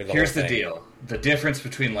 Give me the Here's whole the thing. deal. The difference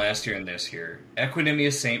between last year and this year,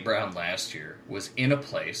 Equinemius St. Brown last year was in a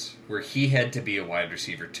place where he had to be a wide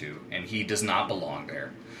receiver 2, and he does not belong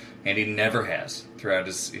there. And he never has throughout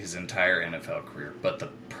his entire NFL career. But the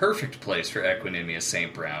perfect place for Equinemius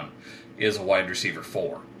St. Brown is a wide receiver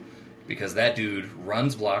 4. Because that dude run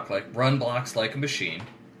blocks like a machine.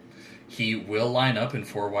 He will line up in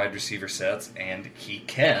 4 wide receiver sets, and he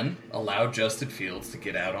can allow Justin Fields to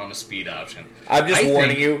get out on a speed option. I'm just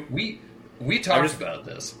warning you. We talked about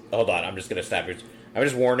this. Hold on, I'm just going to stop you. I'm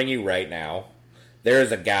just warning you right now. There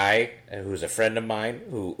is a guy who's a friend of mine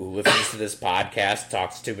who listens to this podcast,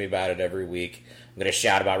 talks to me about it every week. I'm going to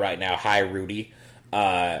shout about right now. Hi, Rudy.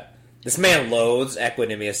 This man loathes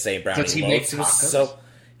Equinemius St. Brown. Does he make tacos?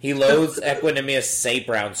 He loathes Equinemius St.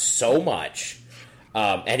 Brown so much.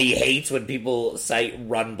 And he hates when people cite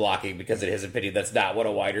run blocking because, in his opinion, that's not what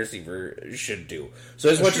a wide receiver should do. So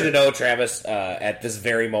I just want you to know, Travis, at this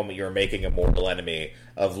very moment, you're making a mortal enemy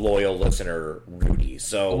of loyal listener Rudy.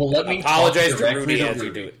 So let me apologize to Rudy as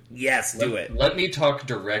you do it. Yes, do it. Let me talk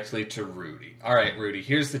directly to Rudy. All right, Rudy,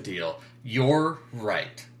 here's the deal. You're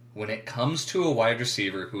right. When it comes to a wide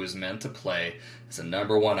receiver who is meant to play as a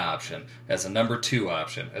number 1 option, as a number 2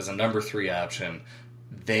 option, as a number 3 option,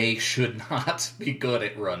 they should not be good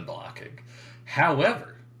at run blocking.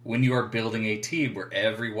 However, when you are building a team where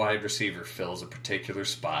every wide receiver fills a particular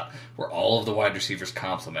spot, where all of the wide receivers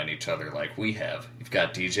complement each other like we have, you've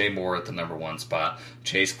got DJ Moore at the number 1 spot,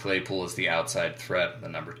 Chase Claypool is the outside threat, the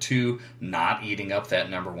number 2, not eating up that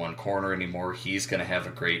number 1 corner anymore. He's going to have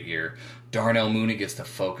a great year. Darnell Mooney gets to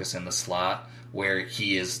focus in the slot where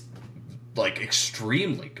he is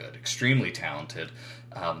extremely good, extremely talented.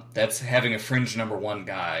 That's having a fringe number 1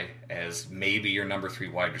 guy as maybe your number 3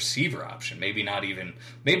 wide receiver option, maybe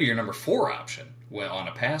your number 4 option on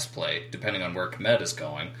a pass play, depending on where Kmet is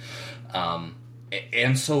going.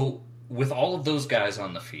 And so with all of those guys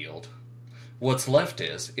on the field, what's left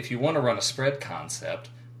is, if you want to run a spread concept,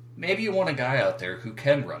 maybe you want a guy out there who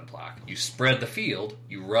can run block. You spread the field,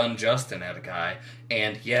 you run Justin at a guy,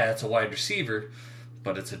 and yeah, it's a wide receiver,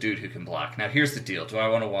 but it's a dude who can block. Now, here's the deal. Do I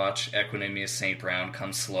want to watch Equinemius St. Brown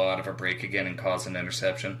come slow out of a break again and cause an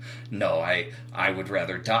interception? No, I would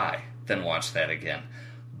rather die than watch that again.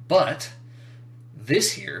 But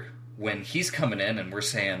this year, when he's coming in and we're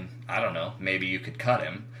saying, I don't know, maybe you could cut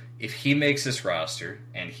him, if he makes this roster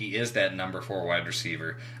and he is that number 4 wide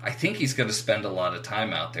receiver, I think he's going to spend a lot of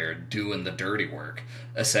time out there doing the dirty work,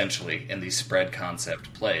 essentially, in these spread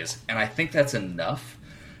concept plays. And I think that's enough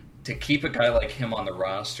to keep a guy like him on the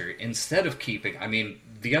roster instead of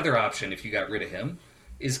the other option, if you got rid of him,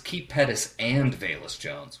 is keep Pettis and Velus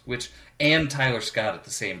Jones, and Tyler Scott at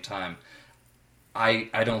the same time.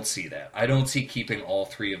 I don't see that. I don't see keeping all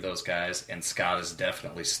 3 of those guys, and Scott is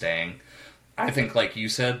definitely staying. I think, like you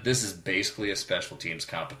said, this is basically a special teams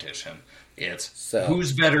competition. It's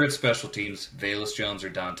who's better at special teams, Velus Jones or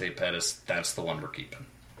Dante Pettis. That's the one we're keeping.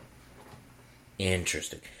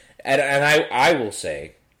 Interesting. And I will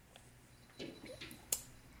say,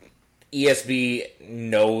 ESB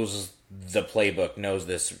knows the playbook, knows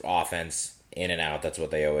this offense in and out. That's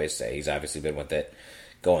what they always say. He's obviously been with it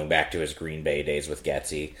going back to his Green Bay days with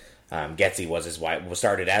Getsy. Getsy was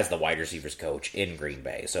started as the wide receivers coach in Green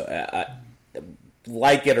Bay. So,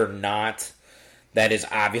 like it or not, that is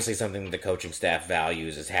obviously something that the coaching staff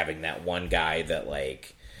values, is having that one guy that,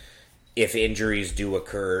 if injuries do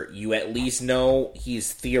occur, you at least know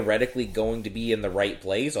he's theoretically going to be in the right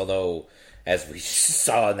place, although, as we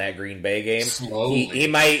saw in that Green Bay game, he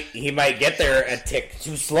might get there a tick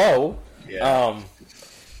too slow. Yeah.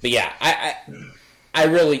 But yeah,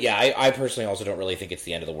 I personally also don't really think it's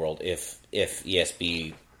the end of the world if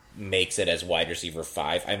ESB makes it as wide receiver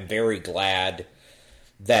 5. I'm very glad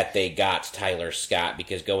that they got Tyler Scott,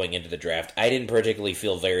 because going into the draft, I didn't particularly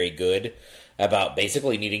feel very good about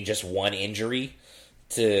basically needing just one injury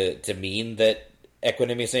to mean that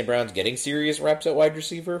Equanimeous St. Brown's getting serious reps at wide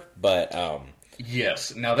receiver. But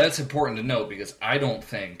yes, now that's important to note, because I don't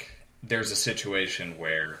think there's a situation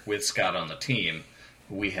where, with Scott on the team,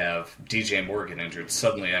 we have DJ Morgan injured,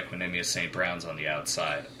 suddenly Equanimeous St. Brown's on the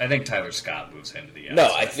outside. I think Tyler Scott moves into the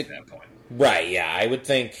outside at that point. Right, yeah. I would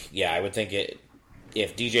think it.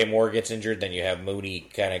 If DJ Moore gets injured, then you have Mooney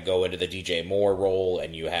kind of go into the DJ Moore role,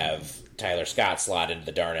 and you have Tyler Scott slot into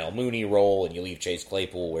the Darnell Mooney role, and you leave Chase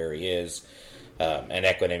Claypool where he is. And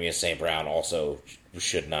Equanimeous St. Brown also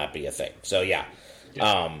should not be a thing. So, yeah.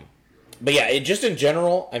 But, yeah, just in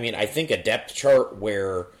general, I mean, I think a depth chart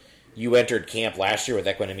where you entered camp last year with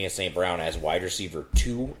Equanimeous St. Brown as wide receiver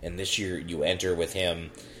 2, and this year you enter with him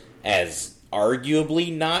as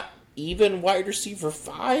arguably not even wide receiver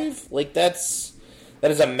 5. Like, that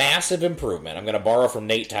is a massive improvement. I'm going to borrow from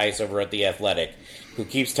Nate Tice over at The Athletic, who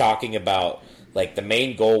keeps talking about, like, the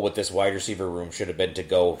main goal with this wide receiver room should have been to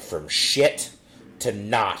go from shit to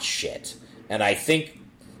not shit. And I think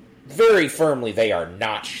very firmly they are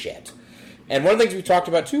not shit. And one of the things we talked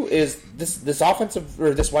about, too, is this offensive,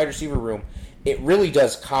 or this wide receiver room, it really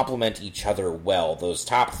does complement each other well. Those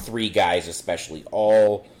top 3 guys especially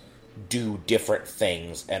all do different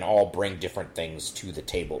things and all bring different things to the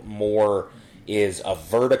table. Moore is a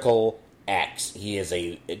vertical X. He is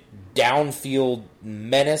a downfield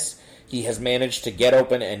menace. He has managed to get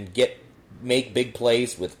open and make big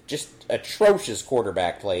plays with just atrocious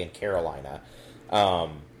quarterback play in Carolina.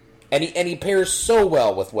 And he pairs so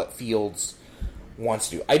well with what Fields wants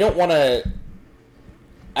to do. I don't know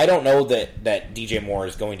that DJ Moore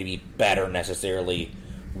is going to be better necessarily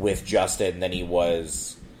with Justin than he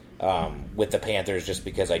was with the Panthers, just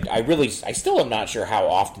because I still am not sure how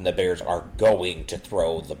often the Bears are going to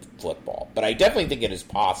throw the football. But I definitely think it is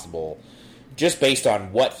possible, just based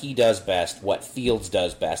on what he does best, what Fields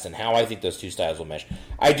does best, and how I think those two styles will mesh.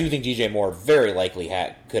 I do think DJ Moore very likely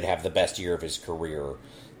could have the best year of his career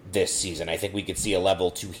this season. I think we could see a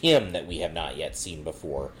level to him that we have not yet seen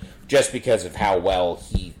before, just because of how well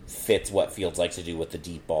he fits what Fields likes to do with the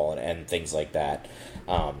deep ball and things like that.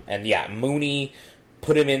 And yeah, Mooney,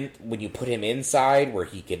 when you put him inside where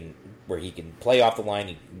he can play off the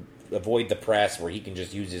line, avoid the press, where he can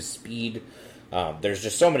just use his speed. There's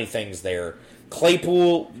just so many things there.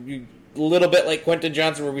 Claypool, a little bit like Quentin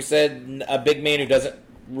Johnson, where we said a big man who doesn't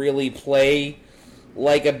really play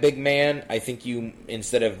like a big man. I think you,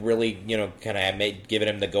 instead of really, kind of giving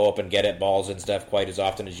him the go up and get at balls and stuff quite as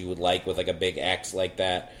often as you would like with like a big X like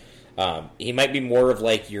that, he might be more of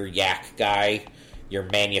like your yak guy, your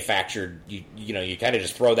manufactured, you kind of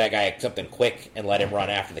just throw that guy something quick and let him run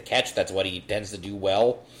after the catch. That's what he tends to do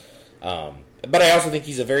well. But I also think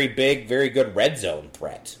he's a very big, very good red zone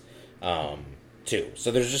threat, too.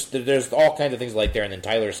 So there's all kinds of things like there. And then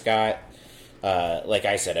Tyler Scott, like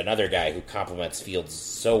I said, another guy who complements Fields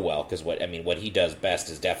so well, because what he does best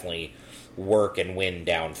is definitely work and win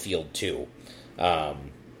downfield too. So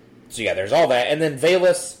yeah, there's all that. And then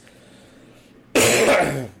Velus,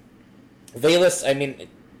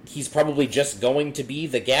 he's probably just going to be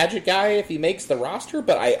the gadget guy if he makes the roster,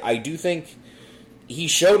 but I do think he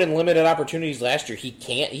showed in limited opportunities last year he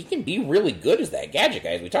can be really good as that gadget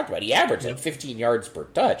guy, as we talked about. He averaged like 15 yards per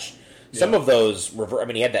touch. Some of those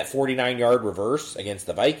he had that 49-yard reverse against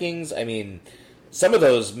the Vikings. Some of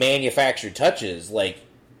those manufactured touches, like,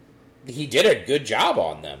 he did a good job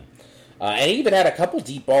on them. And he even had a couple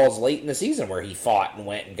deep balls late in the season where he fought and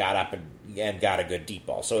went and got up and got a good deep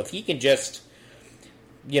ball. So if he can just,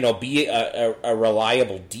 be a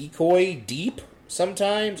reliable decoy deep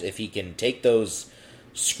sometimes, if he can take those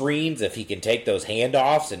screens, if he can take those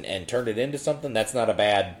handoffs and turn it into something, that's not a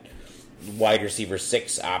bad wide receiver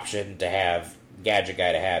 6 option to have, gadget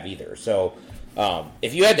guy to have either. So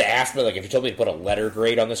if you had to ask me, like, if you told me to put a letter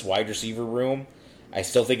grade on this wide receiver room, I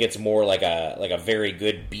still think it's more like a very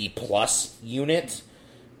good B+ unit,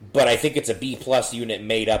 but I think it's a B+ unit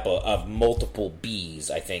made up of multiple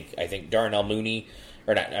Bs. I think Darnell Mooney,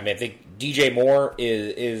 or not, I think DJ Moore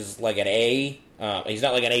is like an A. He's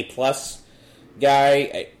not like an A+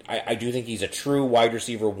 guy. I do think he's a true wide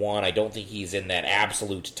receiver 1. I don't think he's in that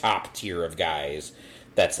absolute top tier of guys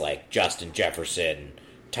that's like Justin Jefferson,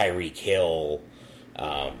 Tyreek Hill,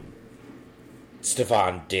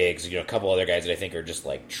 Stephon Diggs, a couple other guys that I think are just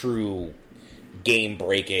like true game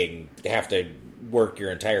breaking, have to work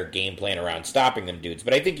your entire game plan around stopping them dudes.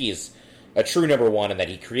 But I think he's a true number one and that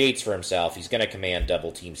he creates for himself. He's going to command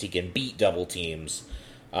double teams. He can beat double teams.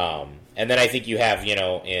 And then I think you have,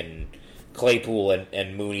 in Claypool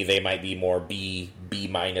and Mooney, they might be more B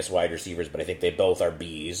minus wide receivers, but I think they both are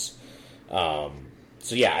Bs.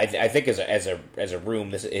 So yeah, I think as a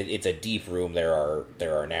room, it's a deep room. There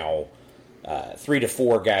are now 3 to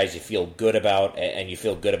 4 guys you feel good about, and you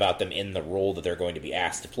feel good about them in the role that they're going to be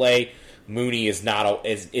asked to play. Mooney is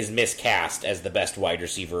miscast as the best wide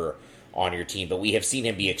receiver on your team, but we have seen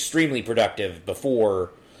him be extremely productive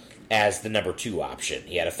before as the number 2 option.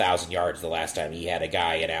 He had 1,000 yards the last time he had a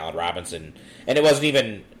guy in Allen Robinson, and it wasn't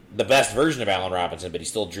even the best version of Allen Robinson, but he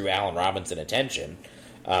still drew Allen Robinson attention.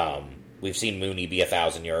 We've seen Mooney be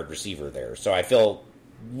 1,000-yard receiver there, so I feel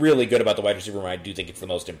really good about the wide receiver room. I do think it's the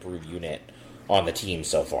most improved unit on the team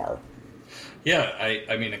so far. Yeah,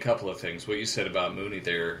 I mean, a couple of things. What you said about Mooney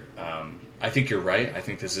there, I think you're right. I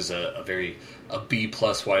think this is a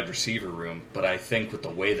B-plus wide receiver room, but I think with the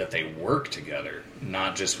way that they work together,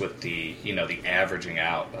 not just with the averaging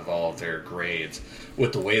out of all of their grades,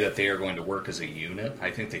 with the way that they are going to work as a unit,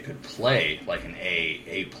 I think they could play like an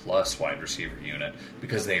A-plus wide receiver unit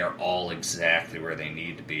because they are all exactly where they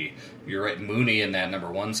need to be. You're right, Mooney in that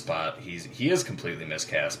number 1 spot, he is completely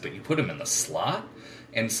miscast, but you put him in the slot,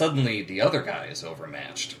 and suddenly the other guy is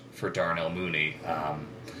overmatched for Darnell Mooney,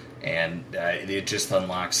 and it just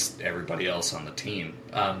unlocks everybody else on the team.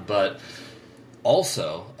 But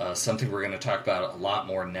also, something we're going to talk about a lot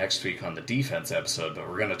more next week on the defense episode, but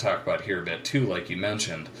we're going to talk about here a bit too, like you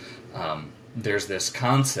mentioned. There's this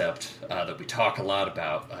concept that we talk a lot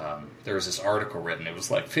about. There was this article written, it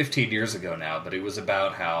was like 15 years ago now, but it was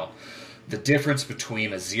about how the difference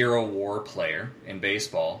between a 0-WAR player in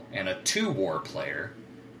baseball and a 2-WAR player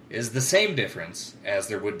is the same difference as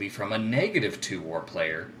there would be from a negative 2-WAR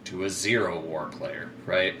player to a 0-WAR player,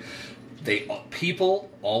 right?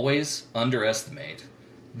 People always underestimate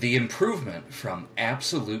the improvement from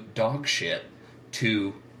absolute dog shit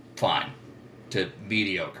to fine, to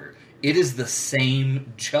mediocre. It is the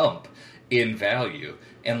same jump in value.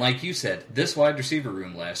 And like you said, this wide receiver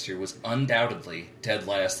room last year was undoubtedly dead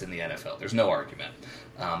last in the NFL. There's no argument.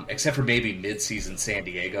 Except for maybe mid-season San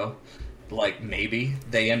Diego. Like, maybe.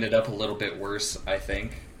 They ended up a little bit worse, I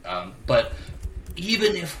think. But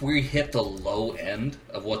even if we hit the low end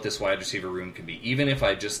of what this wide receiver room can be, even if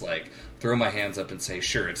I just, throw my hands up and say,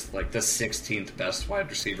 sure, it's like the 16th best wide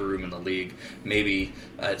receiver room in the league, maybe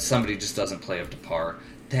somebody just doesn't play up to par,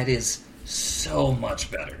 that is so much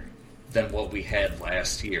better than what we had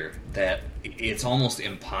last year, that it's almost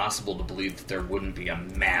impossible to believe that there wouldn't be a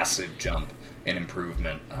massive jump in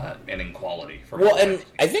improvement and in quality. And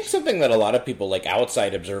I think something that a lot of people, like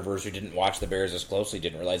outside observers who didn't watch the Bears as closely,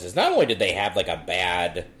 didn't realize is not only did they have a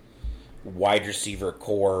bad wide receiver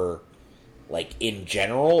core, in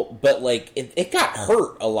general, but it got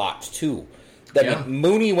hurt a lot too.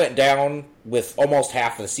 Mooney went down with almost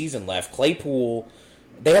half of the season left. Claypool,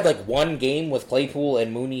 they had one game with Claypool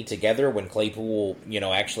and Mooney together when Claypool,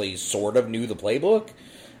 actually sort of knew the playbook.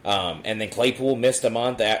 And then Claypool missed a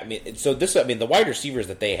month. The wide receivers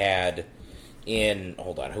that they had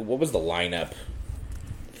what was the lineup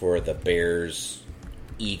for the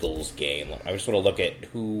Bears-Eagles game? I just want to look at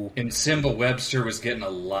who. And Simba Webster was getting a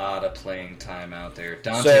lot of playing time out there.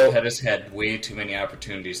 Dante Pettis had way too many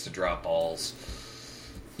opportunities to drop balls.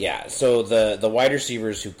 Yeah, so the wide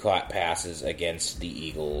receivers who caught passes against the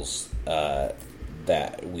Eagles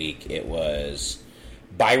that week, it was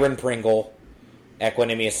Byron Pringle,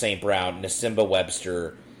 Equanimous St. Brown, Nasimba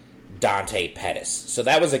Webster, Dante Pettis. So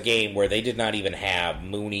that was a game where they did not even have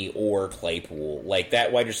Mooney or Claypool.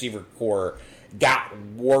 That wide receiver core got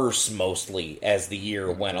worse mostly as the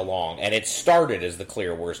year went along, and it started as the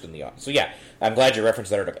clear worst in the offense. So yeah, I'm glad you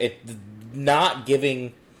referenced that article. Not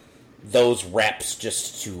giving those reps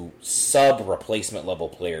just to sub-replacement level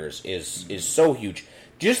players is so huge.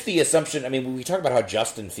 Just the assumption, when we talk about how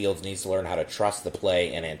Justin Fields needs to learn how to trust the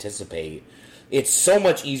play and anticipate, it's so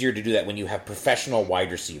much easier to do that when you have professional wide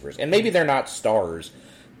receivers. And maybe they're not stars,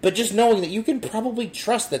 but just knowing that you can probably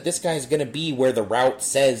trust that this guy's going to be where the route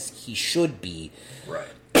says he should be. Right.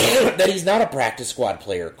 That he's not a practice squad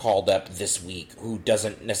player called up this week who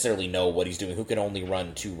doesn't necessarily know what he's doing, who can only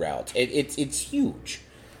run 2 routes. It's huge.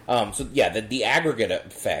 The aggregate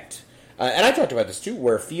effect, and I talked about this too,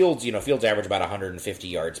 where Fields averaged about 150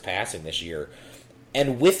 yards passing this year,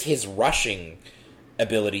 and with his rushing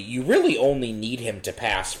ability, you really only need him to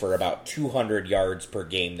pass for about 200 yards per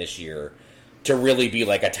game this year to really be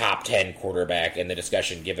a top 10 quarterback in the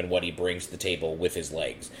discussion, given what he brings to the table with his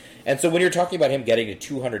legs. And so when you're talking about him getting to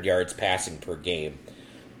 200 yards passing per game,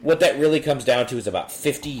 what that really comes down to is about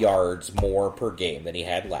 50 yards more per game than he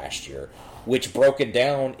had last year, which broken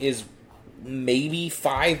down is maybe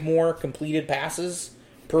 5 more completed passes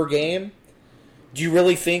per game. Do you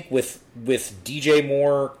really think with DJ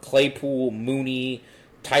Moore, Claypool, Mooney,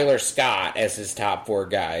 Tyler Scott as his top 4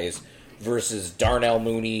 guys versus Darnell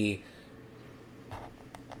Mooney,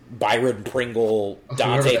 Byron Pringle,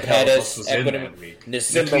 Dante Pettis,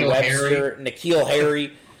 Nasimba Webster, N'Keal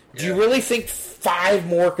Harry. Do you really think 5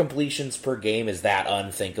 more completions per game is that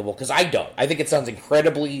unthinkable? Because I don't. I think it sounds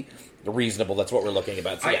incredibly reasonable. That's what we're looking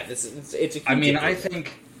about. So it's a huge improvement.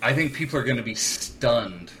 I think people are going to be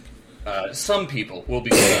stunned. Some people will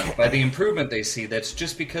be stunned by the improvement they see. That's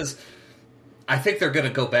just because I think they're going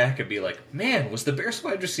to go back and be like, man, was the Bears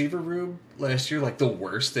wide receiver room last year like the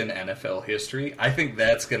worst in NFL history? I think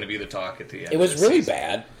that's going to be the talk at the end. It was really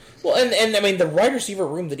bad. Well, and I mean, the wide receiver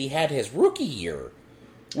room that he had his rookie year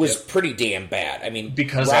was pretty damn bad. I mean,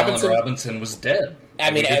 because Allen Robinson was dead.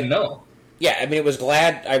 I didn't know. Yeah, I mean, it was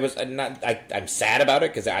glad I was not. I'm sad about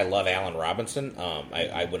it because I love Allen Robinson.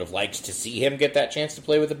 I would have liked to see him get that chance to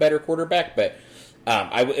play with a better quarterback, but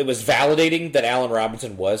it was validating that Allen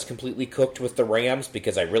Robinson was completely cooked with the Rams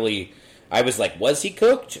because I was like, was he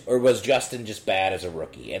cooked or was Justin just bad as a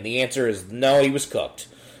rookie? And the answer is no, he was cooked.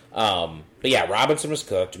 But yeah, Robinson was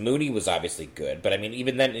cooked. Mooney was obviously good, but I mean,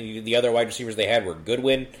 even then, the other wide receivers they had were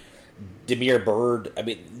Goodwin, Damiere Byrd. I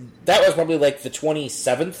mean, that was probably like the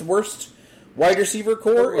 27th worst wide receiver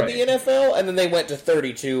core in the NFL, and then they went to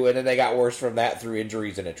 32, and then they got worse from that through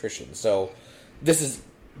injuries and attrition. So this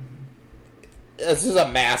is a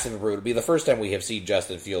massive improvement. It'll be the first time we have seen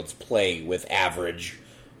Justin Fields play with average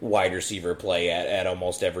wide receiver play at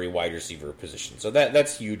almost every wide receiver position. So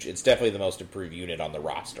that's huge. It's definitely the most improved unit on the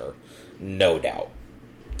roster, no doubt.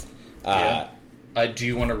 Do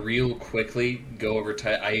you want to real quickly go over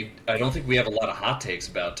tight? I don't think we have a lot of hot takes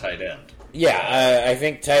about tight end. Yeah, I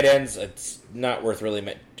think tight ends, it's not worth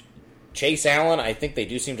really... Chase Allen, I think they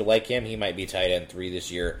do seem to like him. He might be tight end 3 this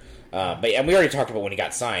year. And we already talked about when he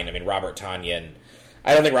got signed. I mean, Robert Tonyan...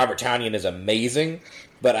 I don't think Robert Tonyan is amazing,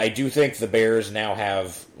 but I do think the Bears now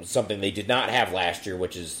have something they did not have last year,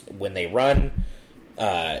 which is when they run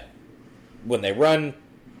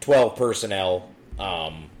 12 personnel,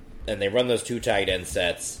 and they run those 2 tight end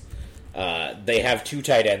sets, they have 2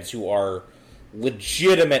 tight ends who are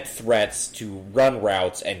legitimate threats to run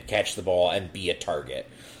routes and catch the ball and be a target.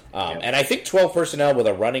 And I think 12 personnel with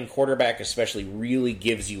a running quarterback especially really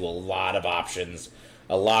gives you a lot of options,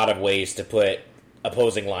 a lot of ways to put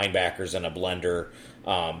opposing linebackers in a blender.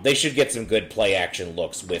 They should get some good play-action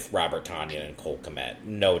looks with Robert Tonyan and Cole Kmet,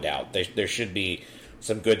 no doubt. There should be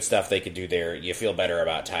some good stuff they could do there. You feel better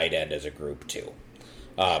about tight end as a group, too.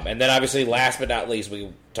 And then, obviously, last but not least,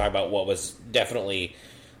 we talk about what was definitely...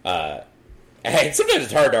 sometimes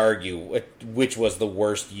it's hard to argue which was the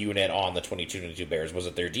worst unit on the 22-22 Bears. Was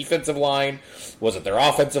it their defensive line? Was it their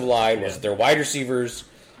offensive line? Was it their wide receivers?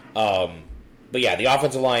 But yeah, the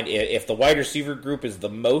offensive line, if the wide receiver group is the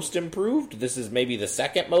most improved, this is maybe the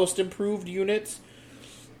second most improved unit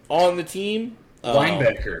on the team.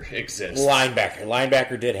 Linebacker exists.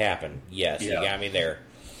 Linebacker did happen. Yes, you got me there.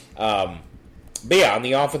 But yeah, on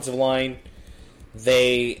the offensive line,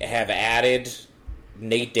 they have added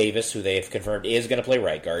Nate Davis, who they have confirmed is going to play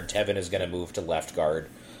right guard. Tevin is going to move to left guard,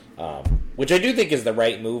 which I do think is the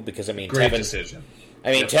right move because, I mean, great decision. I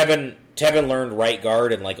mean, Tevin learned right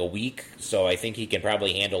guard in like a week, so I think he can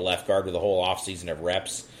probably handle left guard with a whole offseason of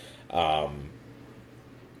reps. And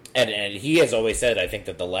he has always said, I think,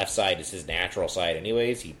 that the left side is his natural side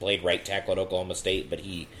anyways. He played right tackle at Oklahoma State, but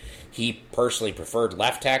he personally preferred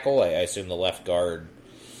left tackle. I assume the left guard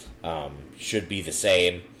should be the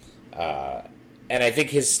same. And I think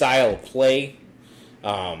his style of play,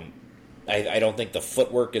 I don't think the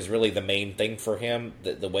footwork is really the main thing for him.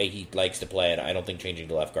 The way he likes to play it, I don't think changing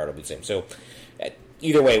to left guard will be the same. So,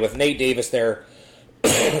 either way, with Nate Davis there,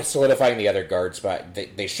 solidifying the other guard spot,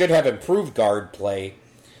 they should have improved guard play.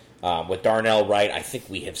 With Darnell Wright, I think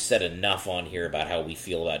we have said enough on here about how we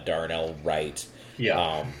feel about Darnell Wright.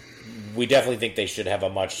 Yeah. We definitely think they should have a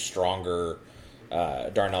much stronger...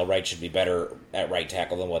 Darnell Wright should be better at right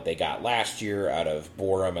tackle than what they got last year out of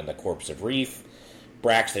Borum and the corpse of Reef.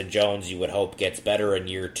 Braxton Jones, you would hope, gets better in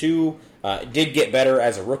year 2. Did get better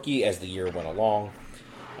as a rookie as the year went along.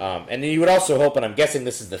 And then you would also hope, and I'm guessing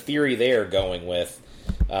this is the theory they are going with,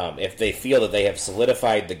 if they feel that they have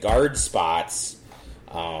solidified the guard spots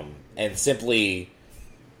and simply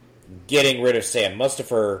getting rid of Sam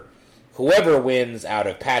Mustipher, whoever wins out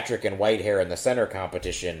of Patrick and Whitehair in the center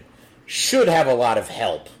competition should have a lot of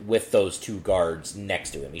help with those 2 guards next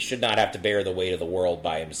to him. He should not have to bear the weight of the world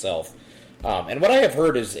by himself. And what I have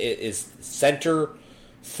heard is center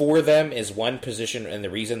for them is one position, and the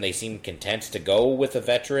reason they seem content to go with a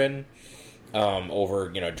veteran over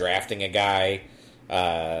drafting a guy.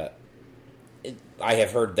 I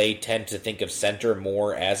have heard they tend to think of center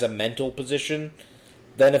more as a mental position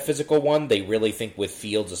than a physical one. They really think with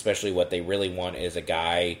Fields, especially, what they really want is a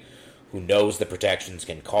guy who knows the protections,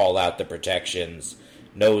 can call out the protections,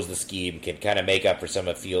 knows the scheme, can kind of make up for some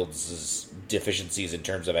of Fields' deficiencies in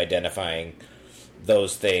terms of identifying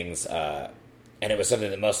those things. And it was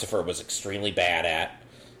something that Mustipher was extremely bad at.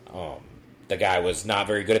 The guy was not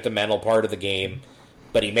very good at the mental part of the game,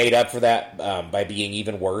 but he made up for that by being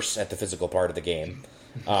even worse at the physical part of the game.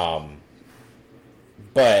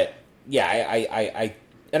 But yeah,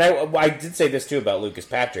 I did say this too about Lucas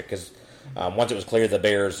Patrick, because once it was clear the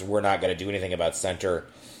Bears were not going to do anything about center,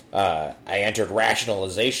 I entered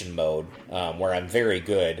rationalization mode, where I'm very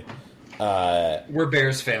good. We're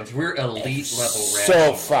Bears fans. We're elite level.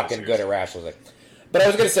 So fucking good at rationalization. But I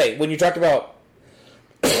was going to say, when you talked about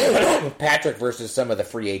Patrick versus some of the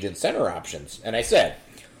free agent center options, and I said,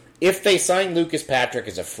 if they sign Lucas Patrick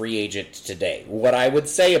as a free agent today, what I would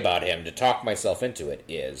say about him, to talk myself into it,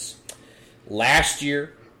 is last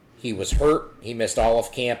year he was hurt. He missed all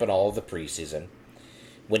of camp and all of the preseason.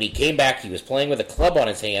 When he came back, he was playing with a club on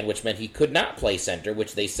his hand, which meant he could not play center,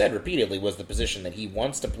 which they said repeatedly was the position that he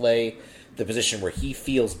wants to play, the position where he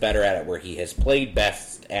feels better at it, where he has played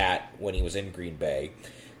best at when he was in Green Bay.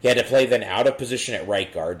 He had to play then out of position at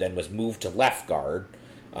right guard, then was moved to left guard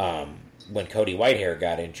when Cody Whitehair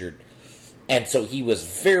got injured. And so he was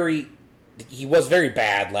very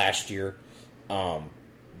bad last year.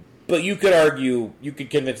 But you could argue, you could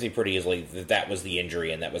convince me pretty easily that that was the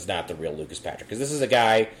injury and that was not the real Lucas Patrick. Because this is a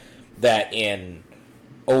guy that in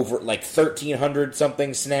over 1,300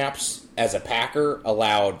 something snaps as a Packer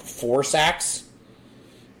allowed 4 sacks.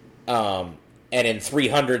 And in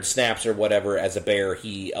 300 snaps or whatever as a Bear,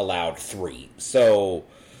 he allowed 3. So,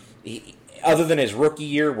 other than his rookie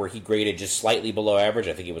year where he graded just slightly below average,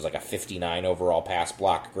 I think it was like a 59 overall pass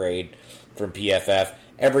block grade from PFF.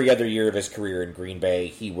 Every other year of his career in Green Bay,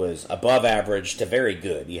 he was above average to very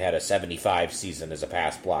good. He had a 75 season as a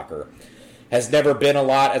pass blocker. Has never been a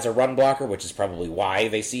lot as a run blocker, which is probably why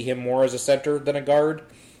they see him more as a center than a guard.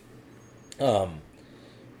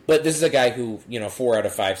 But this is a guy who, 4 out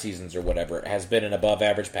of 5 seasons or whatever, has been an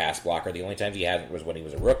above-average pass blocker. The only times he had it was when he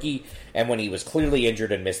was a rookie and when he was clearly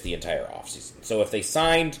injured and missed the entire offseason. So if they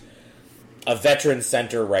signed a veteran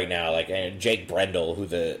center right now, like Jake Brendel, who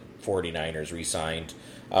the 49ers re-signed,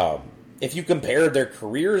 if you compared their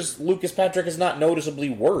careers, Lucas Patrick is not noticeably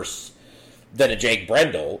worse than a Jake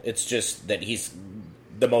Brendel. It's just that he's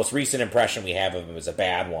the most recent impression we have of him is a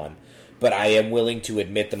bad one. But I am willing to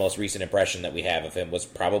admit the most recent impression that we have of him was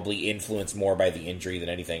probably influenced more by the injury than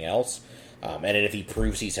anything else. And if he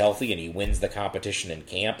proves he's healthy and he wins the competition in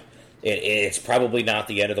camp, it's probably not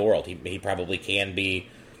the end of the world. He probably can be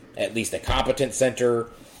at least a competent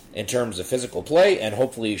center in terms of physical play, and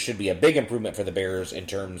hopefully should be a big improvement for the Bears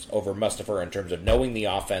over Mustipher in terms of knowing the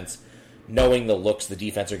offense, knowing the looks the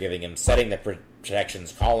defense are giving him, setting the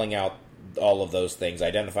protections, calling out all of those things,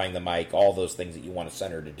 identifying the mic, all those things that you want a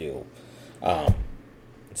center to do.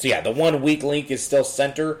 So yeah, the one weak link is still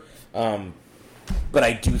center, but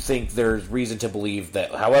I do think there's reason to believe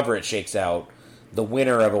that however it shakes out, the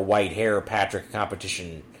winner of a Whitehair Patrick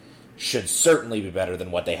competition should certainly be better than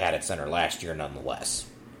what they had at center last year nonetheless.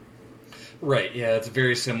 Right, yeah, it's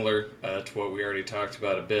very similar to what we already talked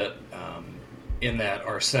about a bit, in that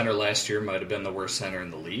our center last year might have been the worst center in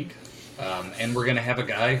the league, and we're going to have a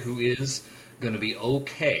guy who is going to be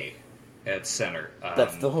okay at center.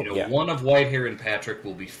 That's the hope, yeah. One of Whitehair and Patrick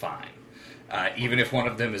will be fine. Even if one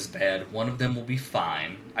of them is bad, one of them will be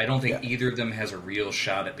fine. I don't think either of them has a real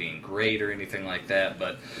shot at being great or anything like that,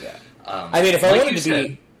 but... Yeah. I mean, if I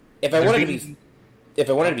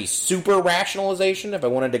wanted to be super rationalization, if I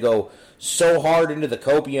wanted to go so hard into the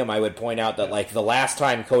copium, I would point out that, the last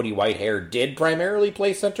time Cody Whitehair did primarily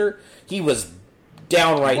play center, he was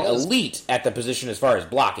downright elite at the position as far as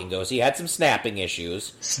blocking goes. He had some snapping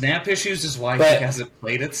issues. Snap issues is why he hasn't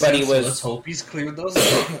played it since, so let's hope he's cleared those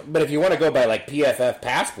up. But if you want to go by, PFF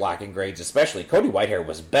pass blocking grades especially, Cody Whitehair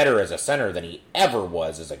was better as a center than he ever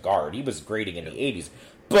was as a guard. He was grading in the 80s.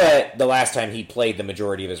 But the last time he played the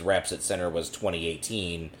majority of his reps at center was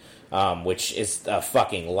 2018, which is a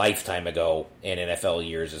fucking lifetime ago in NFL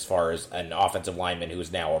years as far as an offensive lineman who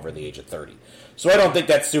is now over the age of 30. So I don't think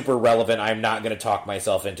that's super relevant. I'm not going to talk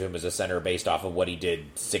myself into him as a center based off of what he did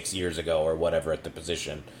 6 years ago or whatever at the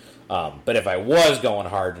position. But if I was going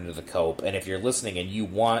hard into the cope, and if you're listening and you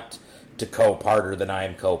want to cope harder than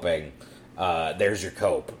I'm coping, there's your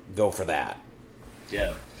cope. Go for that.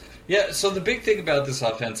 Yeah. Yeah, so the big thing about this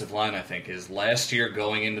offensive line, I think, is last year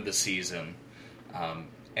going into the season,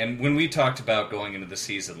 and when we talked about going into the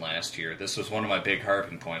season last year, this was one of my big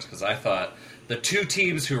harping points, because I thought the two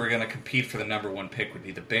teams who were going to compete for the number one pick would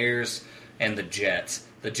be the Bears and the Jets.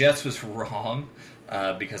 The Jets was wrong,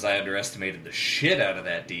 because I underestimated the shit out of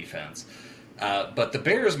that defense. But the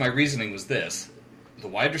Bears, my reasoning was this. The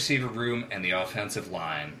wide receiver room and the offensive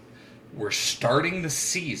line were starting the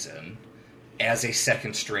season as a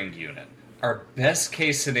second-string unit. Our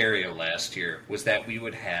best-case scenario last year was that we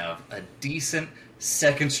would have a decent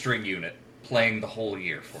second-string unit playing the whole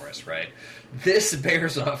year for us, right? This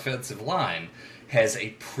Bears offensive line has a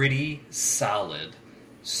pretty solid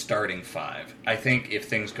starting five. I think if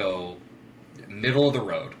things go middle of the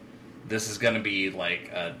road, this is going to be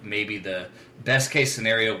like maybe the best-case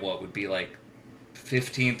scenario, what would be like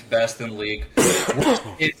 15th best in the league.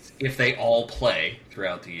 If they all play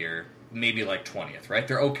throughout the year, maybe like 20th, right?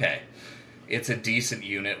 They're okay. It's a decent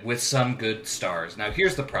unit with some good stars. Now,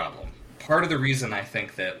 here's the problem. Part of the reason I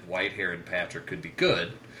think that Whitehair and Patrick could be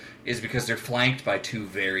good is because they're flanked by two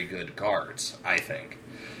very good guards, I think.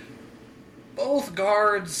 Both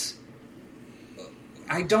guards,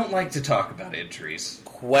 I don't like to talk about injuries.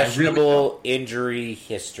 Questionable injury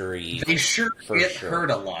history. They sure get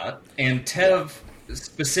hurt a lot. And Tev,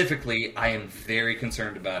 specifically, I am very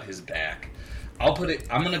concerned about his back. I'm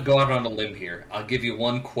going to go out on a limb here. I'll give you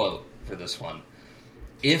one quote for this one.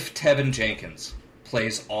 If Tevin Jenkins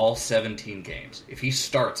plays all 17 games, if he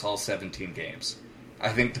starts all 17 games, I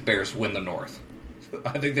think the Bears win the North.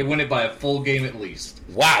 I think they win it by a full game at least.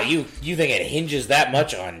 Wow, you think it hinges that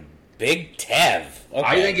much on Big Tev? Okay.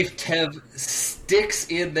 I think if Tev sticks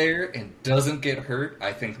in there and doesn't get hurt,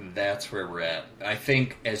 I think that's where we're at. I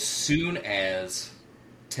think as soon as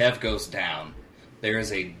Tev goes down, there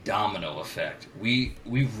is a domino effect. We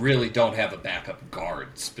really don't have a backup guard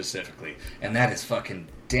specifically, and that is fucking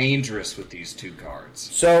dangerous with these two guards.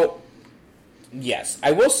 So, yes,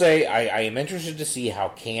 I will say I am interested to see how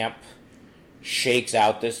camp shakes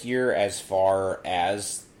out this year as far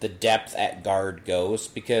as the depth at guard goes,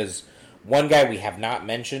 because one guy we have not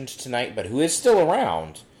mentioned tonight, but who is still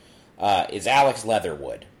around, is Alex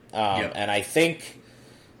Leatherwood. Yep. And I think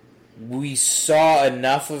we saw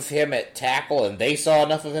enough of him at tackle, and they saw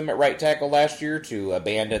enough of him at right tackle last year to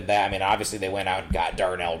abandon that. I mean, obviously they went out and got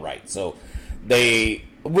Darnell Wright. So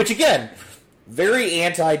which again, very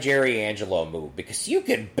anti-Jerry Angelo move, because you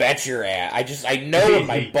can bet your ass. I know in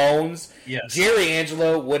my bones, yes. Jerry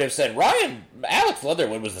Angelo would have said, Alex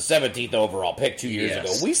Leatherwood was the 17th overall pick 2 years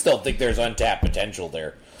ago. We still think there's untapped potential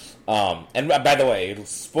there. And by the way,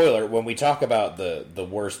 spoiler, when we talk about the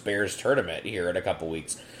worst Bears tournament here in a couple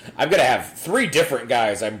weeks, I'm going to have 3 different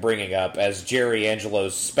guys I'm bringing up as Jerry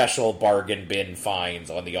Angelo's special bargain bin finds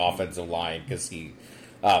on the offensive line, because he...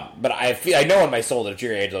 but I know in my soul that if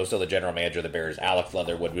Jerry Angelo was still the general manager of the Bears, Alex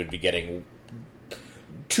Leatherwood would be getting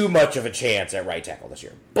too much of a chance at right tackle this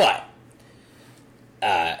year. But,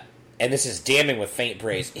 and this is damning with faint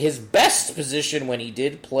praise, his best position when he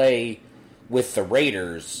did play with the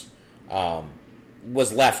Raiders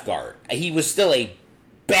was left guard. He was still a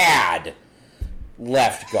bad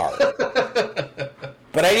left guard.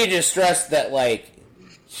 But I need to stress that,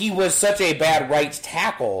 he was such a bad right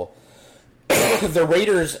tackle. The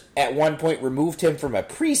Raiders at one point removed him from a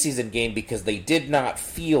preseason game because they did not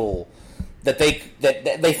feel that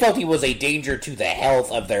they felt he was a danger to the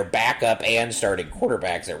health of their backup and starting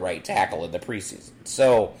quarterbacks at right tackle in the preseason.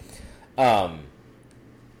 So,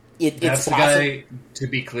 that's the guy, to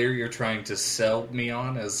be clear, you're trying to sell me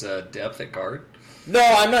on as depth at guard? No,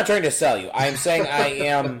 I'm not trying to sell you. I'm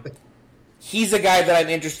saying he's a guy that I'm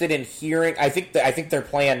interested in hearing. I think their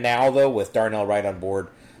plan now, though, with Darnell Wright on board,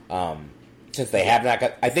 since they have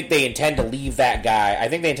that, I think they intend to leave that guy. I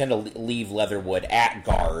think they intend to leave Leatherwood at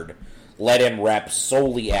guard, let him rep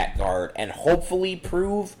solely at guard, and hopefully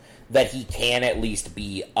prove that he can at least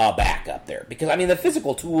be a backup there. Because, I mean, the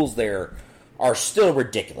physical tools there are still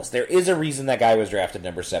ridiculous. There is a reason that guy was drafted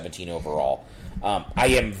number 17 overall. I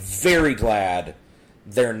am very glad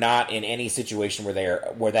they're not in any situation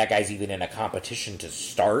where that guy's even in a competition to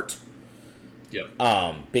start.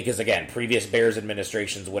 Yep. Because, again, previous Bears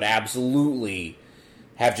administrations would absolutely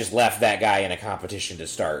have just left that guy in a competition to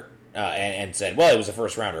start and said, well, it was a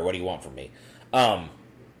first rounder. What do you want from me?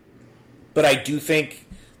 But I do think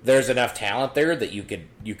there's enough talent there that you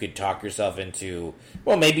could talk yourself into,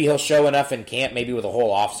 well, maybe he'll show enough in camp, maybe with a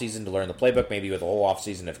whole offseason to learn the playbook, maybe with a whole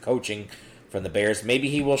offseason of coaching from the Bears. Maybe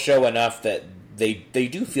he will show enough that they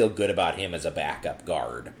do feel good about him as a backup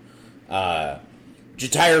guard.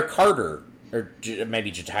 Ja'Tyre Carter or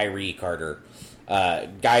maybe Jatyree Carter,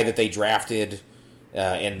 guy that they drafted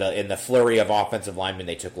in the flurry of offensive linemen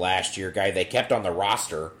they took last year, guy they kept on the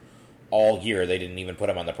roster all year. They didn't even put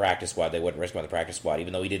him on the practice squad. They wouldn't risk him on the practice squad,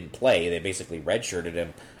 even though he didn't play. They basically redshirted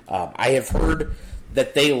him. I have heard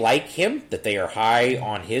that they like him, that they are high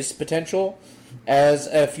on his potential as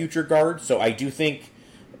a future guard. So I do think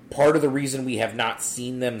part of the reason we have not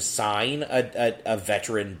seen them sign a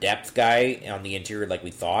veteran depth guy on the interior like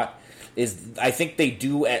we thought is I think they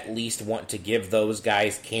do at least want to give those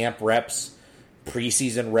guys camp reps,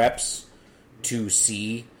 preseason reps, to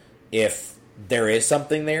see if there is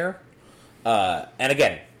something there. And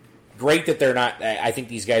again, great that they're not. I think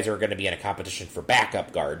these guys are going to be in a competition for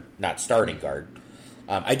backup guard, not starting guard.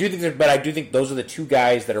 I do think those are the two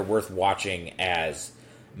guys that are worth watching, as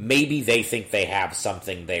maybe they think they have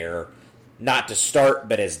something there, not to start,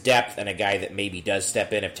 but as depth, and a guy that maybe does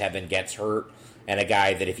step in if Tevin gets hurt, and a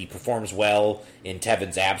guy that if he performs well in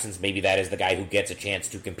Tevin's absence, maybe that is the guy who gets a chance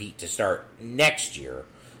to compete to start next year.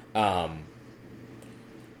 But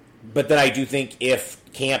then I do think if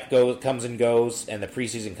camp comes and goes, and the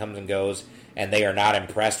preseason comes and goes, and they are not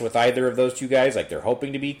impressed with either of those two guys, like they're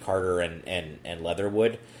hoping to be, Carter and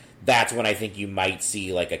Leatherwood, that's when I think you might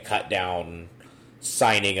see like a cut down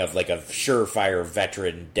signing of like a surefire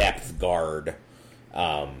veteran depth guard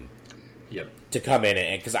to come in,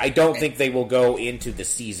 and because I don't think they will go into the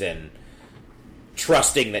season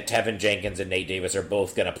trusting that Tevin Jenkins and Nate Davis are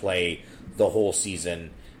both going to play the whole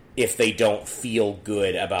season if they don't feel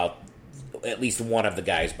good about at least one of the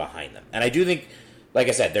guys behind them. And I do think, like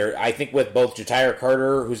I said, I think with both Jatire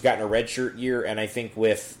Carter, who's gotten a redshirt year, and I think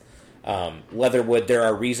with Leatherwood, there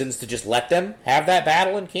are reasons to just let them have that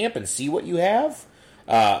battle in camp and see what you have.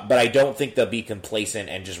 But I don't think they'll be complacent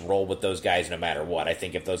and just roll with those guys no matter what. I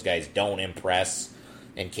think if those guys don't impress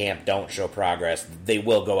in camp, don't show progress, they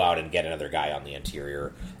will go out and get another guy on the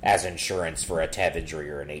interior as insurance for a Tev injury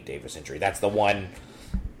or a Nate Davis injury. That's the one.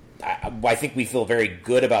 I think we feel very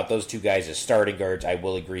good about those two guys as starting guards. I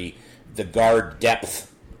will agree. The guard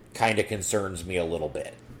depth kind of concerns me a little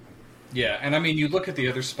bit. Yeah, and I mean, you look at the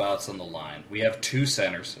other spots on the line. We have two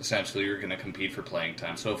centers, essentially, who are going to compete for playing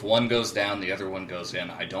time. So if one goes down, the other one goes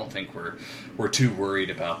in. I don't think we're too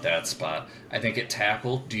worried about that spot. I think at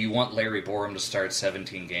tackle, do you want Larry Borum to start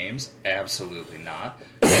 17 games? Absolutely not.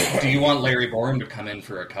 Do you want Larry Borum to come in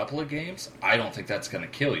for a couple of games? I don't think that's going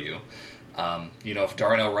to kill you. If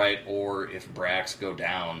Darnell Wright or if Brax go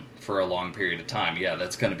down for a long period of time, yeah,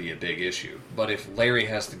 that's going to be a big issue. But if Larry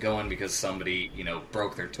has to go in because somebody,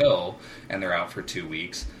 broke their toe and they're out for 2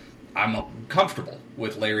 weeks, I'm comfortable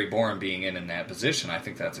with Larry Borum being in that position. I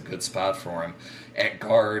think that's a good spot for him. At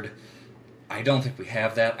guard, I don't think we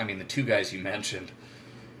have that. I mean, the two guys you mentioned,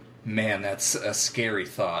 man, that's a scary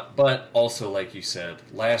thought. But also, like you said,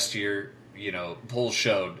 last year, Bull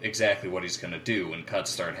showed exactly what he's going to do when cuts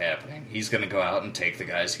start happening. He's going to go out and take the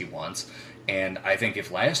guys he wants. And I think if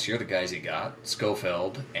last year the guys he got,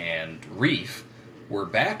 Schofield and Reef, were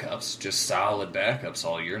backups, just solid backups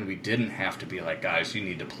all year, and we didn't have to be like, guys, you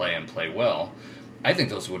need to play and play well, I think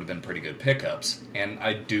those would have been pretty good pickups. And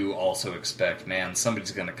I do also expect,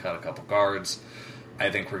 somebody's going to cut a couple guards. I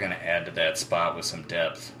think we're going to add to that spot with some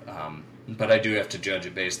depth. But I do have to judge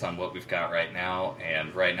it based on what we've got right now,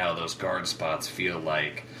 and right now those guard spots feel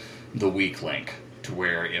like the weak link, to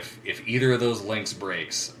where if either of those links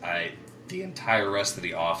breaks, the entire rest of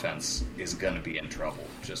the offense is going to be in trouble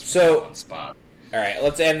just for one spot. All right,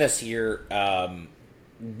 let's end this here.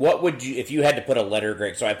 What would you, if you had to put a letter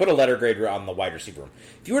grade? So I put a letter grade on the wide receiver room.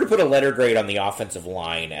 If you were to put a letter grade on the offensive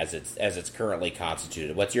line as it's currently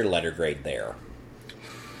constituted, what's your letter grade there?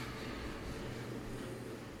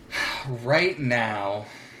 Right now,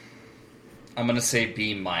 I'm going to say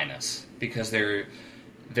B-, because there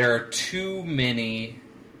are too many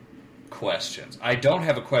questions. I don't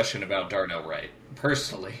have a question about Darnell Wright,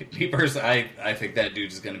 personally. I think that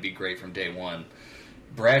dude is going to be great from day one.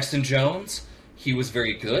 Braxton Jones, he was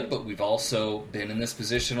very good, but we've also been in this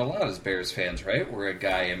position a lot as Bears fans, right? Where a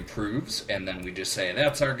guy improves, and then we just say,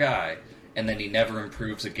 that's our guy, and then he never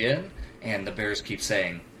improves again, and the Bears keep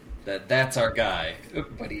saying, that's our guy,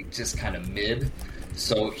 but he just kind of mid.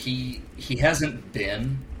 So he hasn't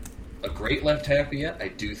been a great left tackle yet. I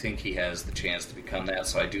do think he has the chance to become that,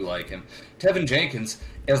 so I do like him. Tevin Jenkins,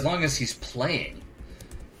 as long as he's playing,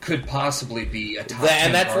 could possibly be a top 10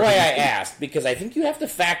 and that's why I asked, because I think you have to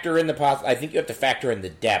factor in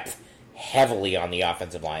the depth heavily on the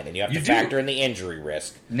offensive line, and you have to factor in the injury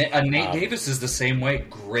risk. Nate Davis is the same way.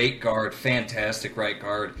 Great guard, fantastic right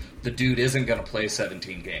guard. The dude isn't going to play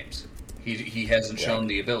 17 games. He hasn't shown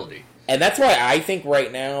the ability. And that's why I think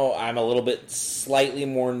right now I'm a little bit slightly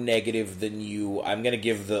more negative than you. I'm going to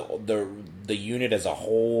give the unit as a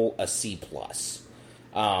whole a C+.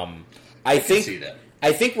 I think see that.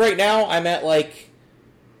 I think right now I'm at like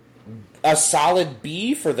a solid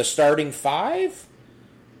B for the starting 5,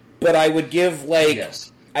 but I would give like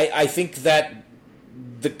yes. I think that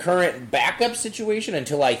the current backup situation,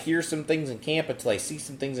 until I hear some things in camp, until I see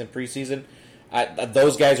some things in preseason,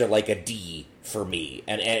 those guys are like a D for me.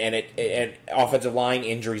 And offensive line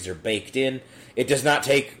injuries are baked in. It does not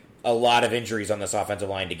take a lot of injuries on this offensive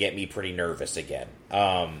line to get me pretty nervous again.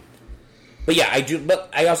 But yeah, I do. But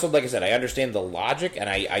I also, like I said, I understand the logic, and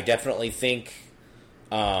I definitely think,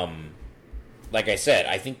 like I said,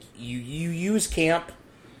 I think you use camp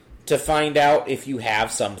to find out if you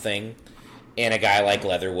have something in a guy like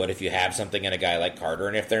Leatherwood, if you have something in a guy like Carter,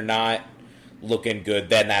 and if they're not looking good,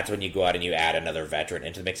 then that's when you go out and you add another veteran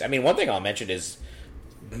into the mix. I mean, one thing I'll mention is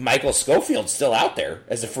Michael Schofield's still out there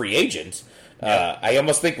as a free agent. Yeah. I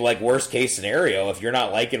almost think, like, worst case scenario, if you're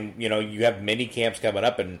not liking, you have mini camps coming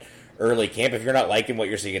up and early camp, if you're not liking what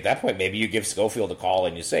you're seeing at that point, maybe you give Schofield a call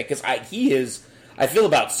and you say, because I feel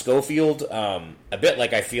about Schofield a bit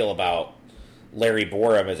like I feel about Larry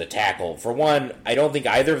Borum as a tackle. For one, I don't think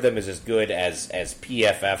either of them is as good as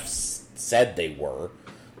PFF said they were.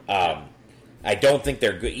 I don't think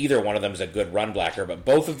they're good. Either one of them is a good run blocker, but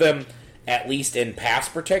both of them, at least in pass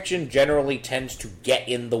protection, generally tend to get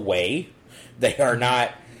in the way. They are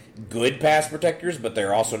not good pass protectors, but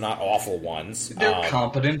they're also not awful ones. They're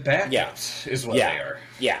competent backups, is what they are.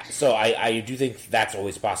 Yeah, so I do think that's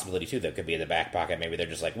always a possibility, too, that could be in the back pocket. Maybe they're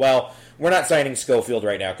just like, well, we're not signing Schofield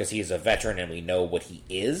right now because he's a veteran and we know what he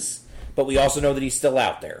is, but we also know that he's still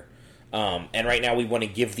out there. And right now we want to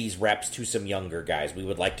give these reps to some younger guys. We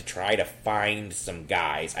would like to try to find some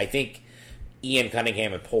guys. I think Ian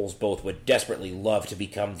Cunningham and Poles both would desperately love to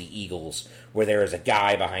become the Eagles, where there is a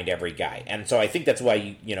guy behind every guy. And so I think that's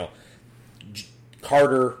why,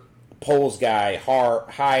 Carter, Poles guy,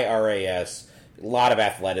 high RAS, a lot of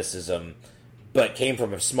athleticism, but came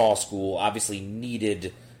from a small school, obviously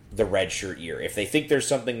needed the redshirt year. If they think there's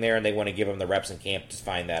something there and they want to give him the reps in camp to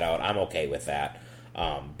find that out, I'm okay with that.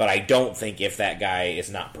 But I don't think if that guy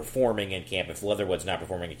is not performing in camp, if Leatherwood's not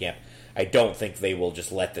performing in camp, I don't think they will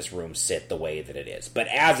just let this room sit the way that it is. But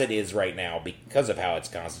as it is right now, because of how it's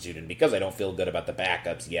constituted, and because I don't feel good about the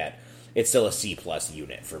backups yet, it's still a C+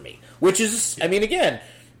 unit for me. Which is, I mean, again,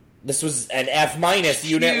 this was an F-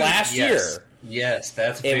 unit last year. Yes,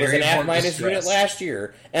 that's very It was an F- unit last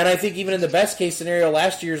year. And I think even in the best case scenario,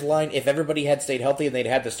 last year's line, if everybody had stayed healthy and they'd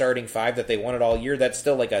had the starting 5 that they wanted all year, that's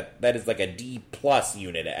still that is like a D+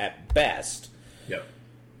 unit at best. Yep.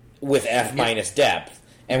 With F- depth.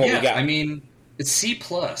 And what we got, I mean, C+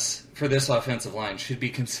 for this offensive line should be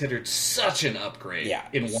considered such an upgrade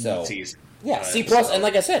in one season. Yeah, C+, and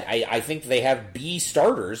like I said, I think they have B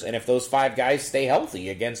starters, and if those 5 guys stay healthy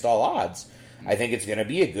against all odds, I think it's going to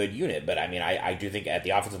be a good unit. But I mean, I do think at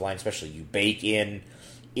the offensive line, especially, you bake in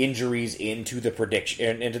injuries into the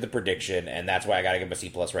prediction, and that's why I got to give them a C+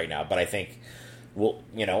 right now. But I think, well,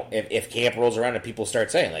 if camp rolls around and people start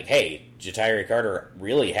saying like, "Hey, Ja'Tyre Carter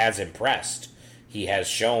really has impressed. He has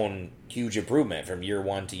shown huge improvement from year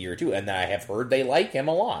 1 to year 2, and I have heard they like him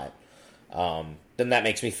a lot," then that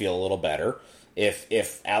makes me feel a little better.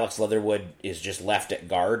 If Alex Leatherwood is just left at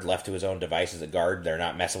guard, left to his own devices at guard, they're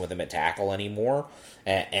not messing with him at tackle anymore,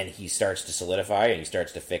 and he starts to solidify and he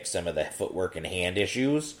starts to fix some of the footwork and hand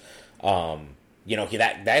issues,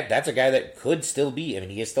 that's a guy that could still be. I mean,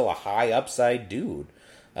 he is still a high upside dude.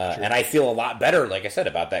 And I feel a lot better, like I said,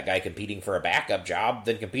 about that guy competing for a backup job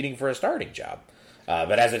than competing for a starting job.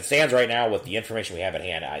 But as it stands right now, with the information we have at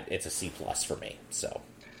hand, it's a C+ for me. So,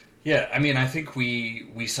 yeah, I mean, I think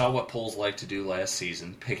we saw what Poles liked to do last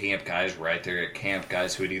season, picking up guys right there at camp,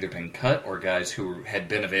 guys who had either been cut or guys who had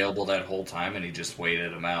been available that whole time, and he just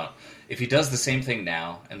waited them out. If he does the same thing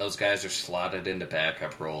now, and those guys are slotted into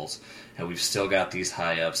backup roles, and we've still got these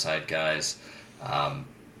high upside guys,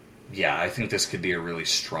 I think this could be a really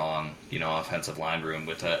strong, offensive line room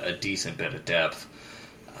with a decent bit of depth.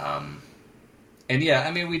 And yeah,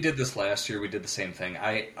 I mean, we did this last year. We did the same thing.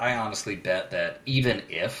 I honestly bet that even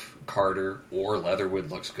if Carter or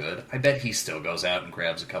Leatherwood looks good, I bet he still goes out and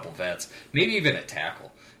grabs a couple vets. Maybe even at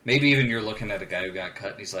tackle. Maybe even you're looking at a guy who got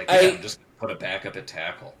cut and he's like, I'm just going to put a backup at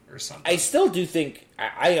tackle or something. I still do think,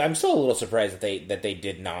 I'm still a little surprised that they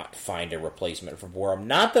did not find a replacement for Borum.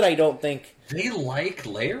 Not that I don't think... They like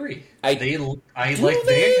Larry. I mean,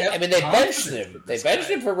 they benched him. They benched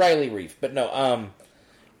him for Riley Reef. But no,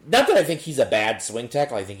 Not that I think he's a bad swing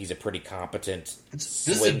tackle. I think he's a pretty competent This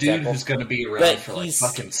is a dude who's going to be around for like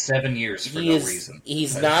fucking 7 years for no reason.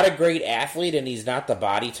 He's not a great athlete, and he's not the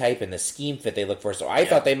body type and the scheme fit they look for. So I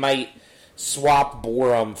thought they might swap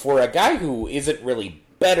Borum for a guy who isn't really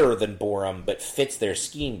better than Borum, but fits their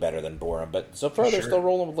scheme better than Borum. But so far, they're still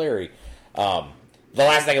rolling with Larry. The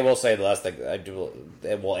last thing I will say, the last thing I do,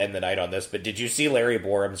 and we'll end the night on this, but did you see Larry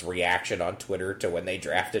Borum's reaction on Twitter to when they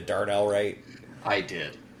drafted Darnell Wright? I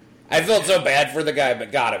did. I felt so bad for the guy,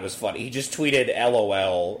 but God, it was funny. He just tweeted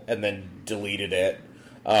LOL and then deleted it.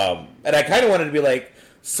 And I kind of wanted to be like,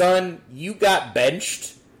 son, you got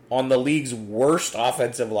benched on the league's worst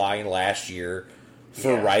offensive line last year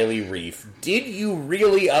for Riley Reif. Did you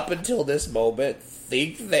really, up until this moment,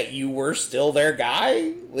 think that you were still their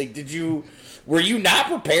guy? Like, were you not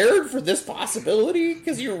prepared for this possibility?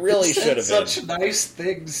 Because you really should have been. Such nice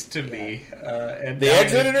things to me. And the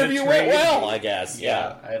exit interview went well, I guess.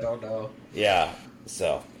 Yeah, I don't know. Yeah.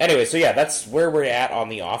 So, anyway, that's where we're at on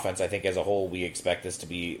the offense. I think as a whole, we expect this to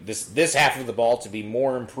be this half of the ball to be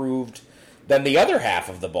more improved than the other half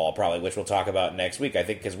of the ball, probably, which we'll talk about next week. I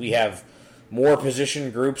think because we have more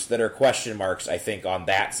position groups that are question marks, I think, on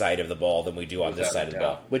that side of the ball than we do on this side of the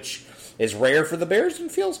ball, which is rare for the Bears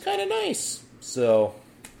and feels kind of nice. So,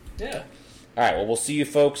 yeah. All right, well, we'll see you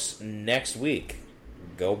folks next week.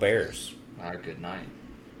 Go Bears. All right, good night.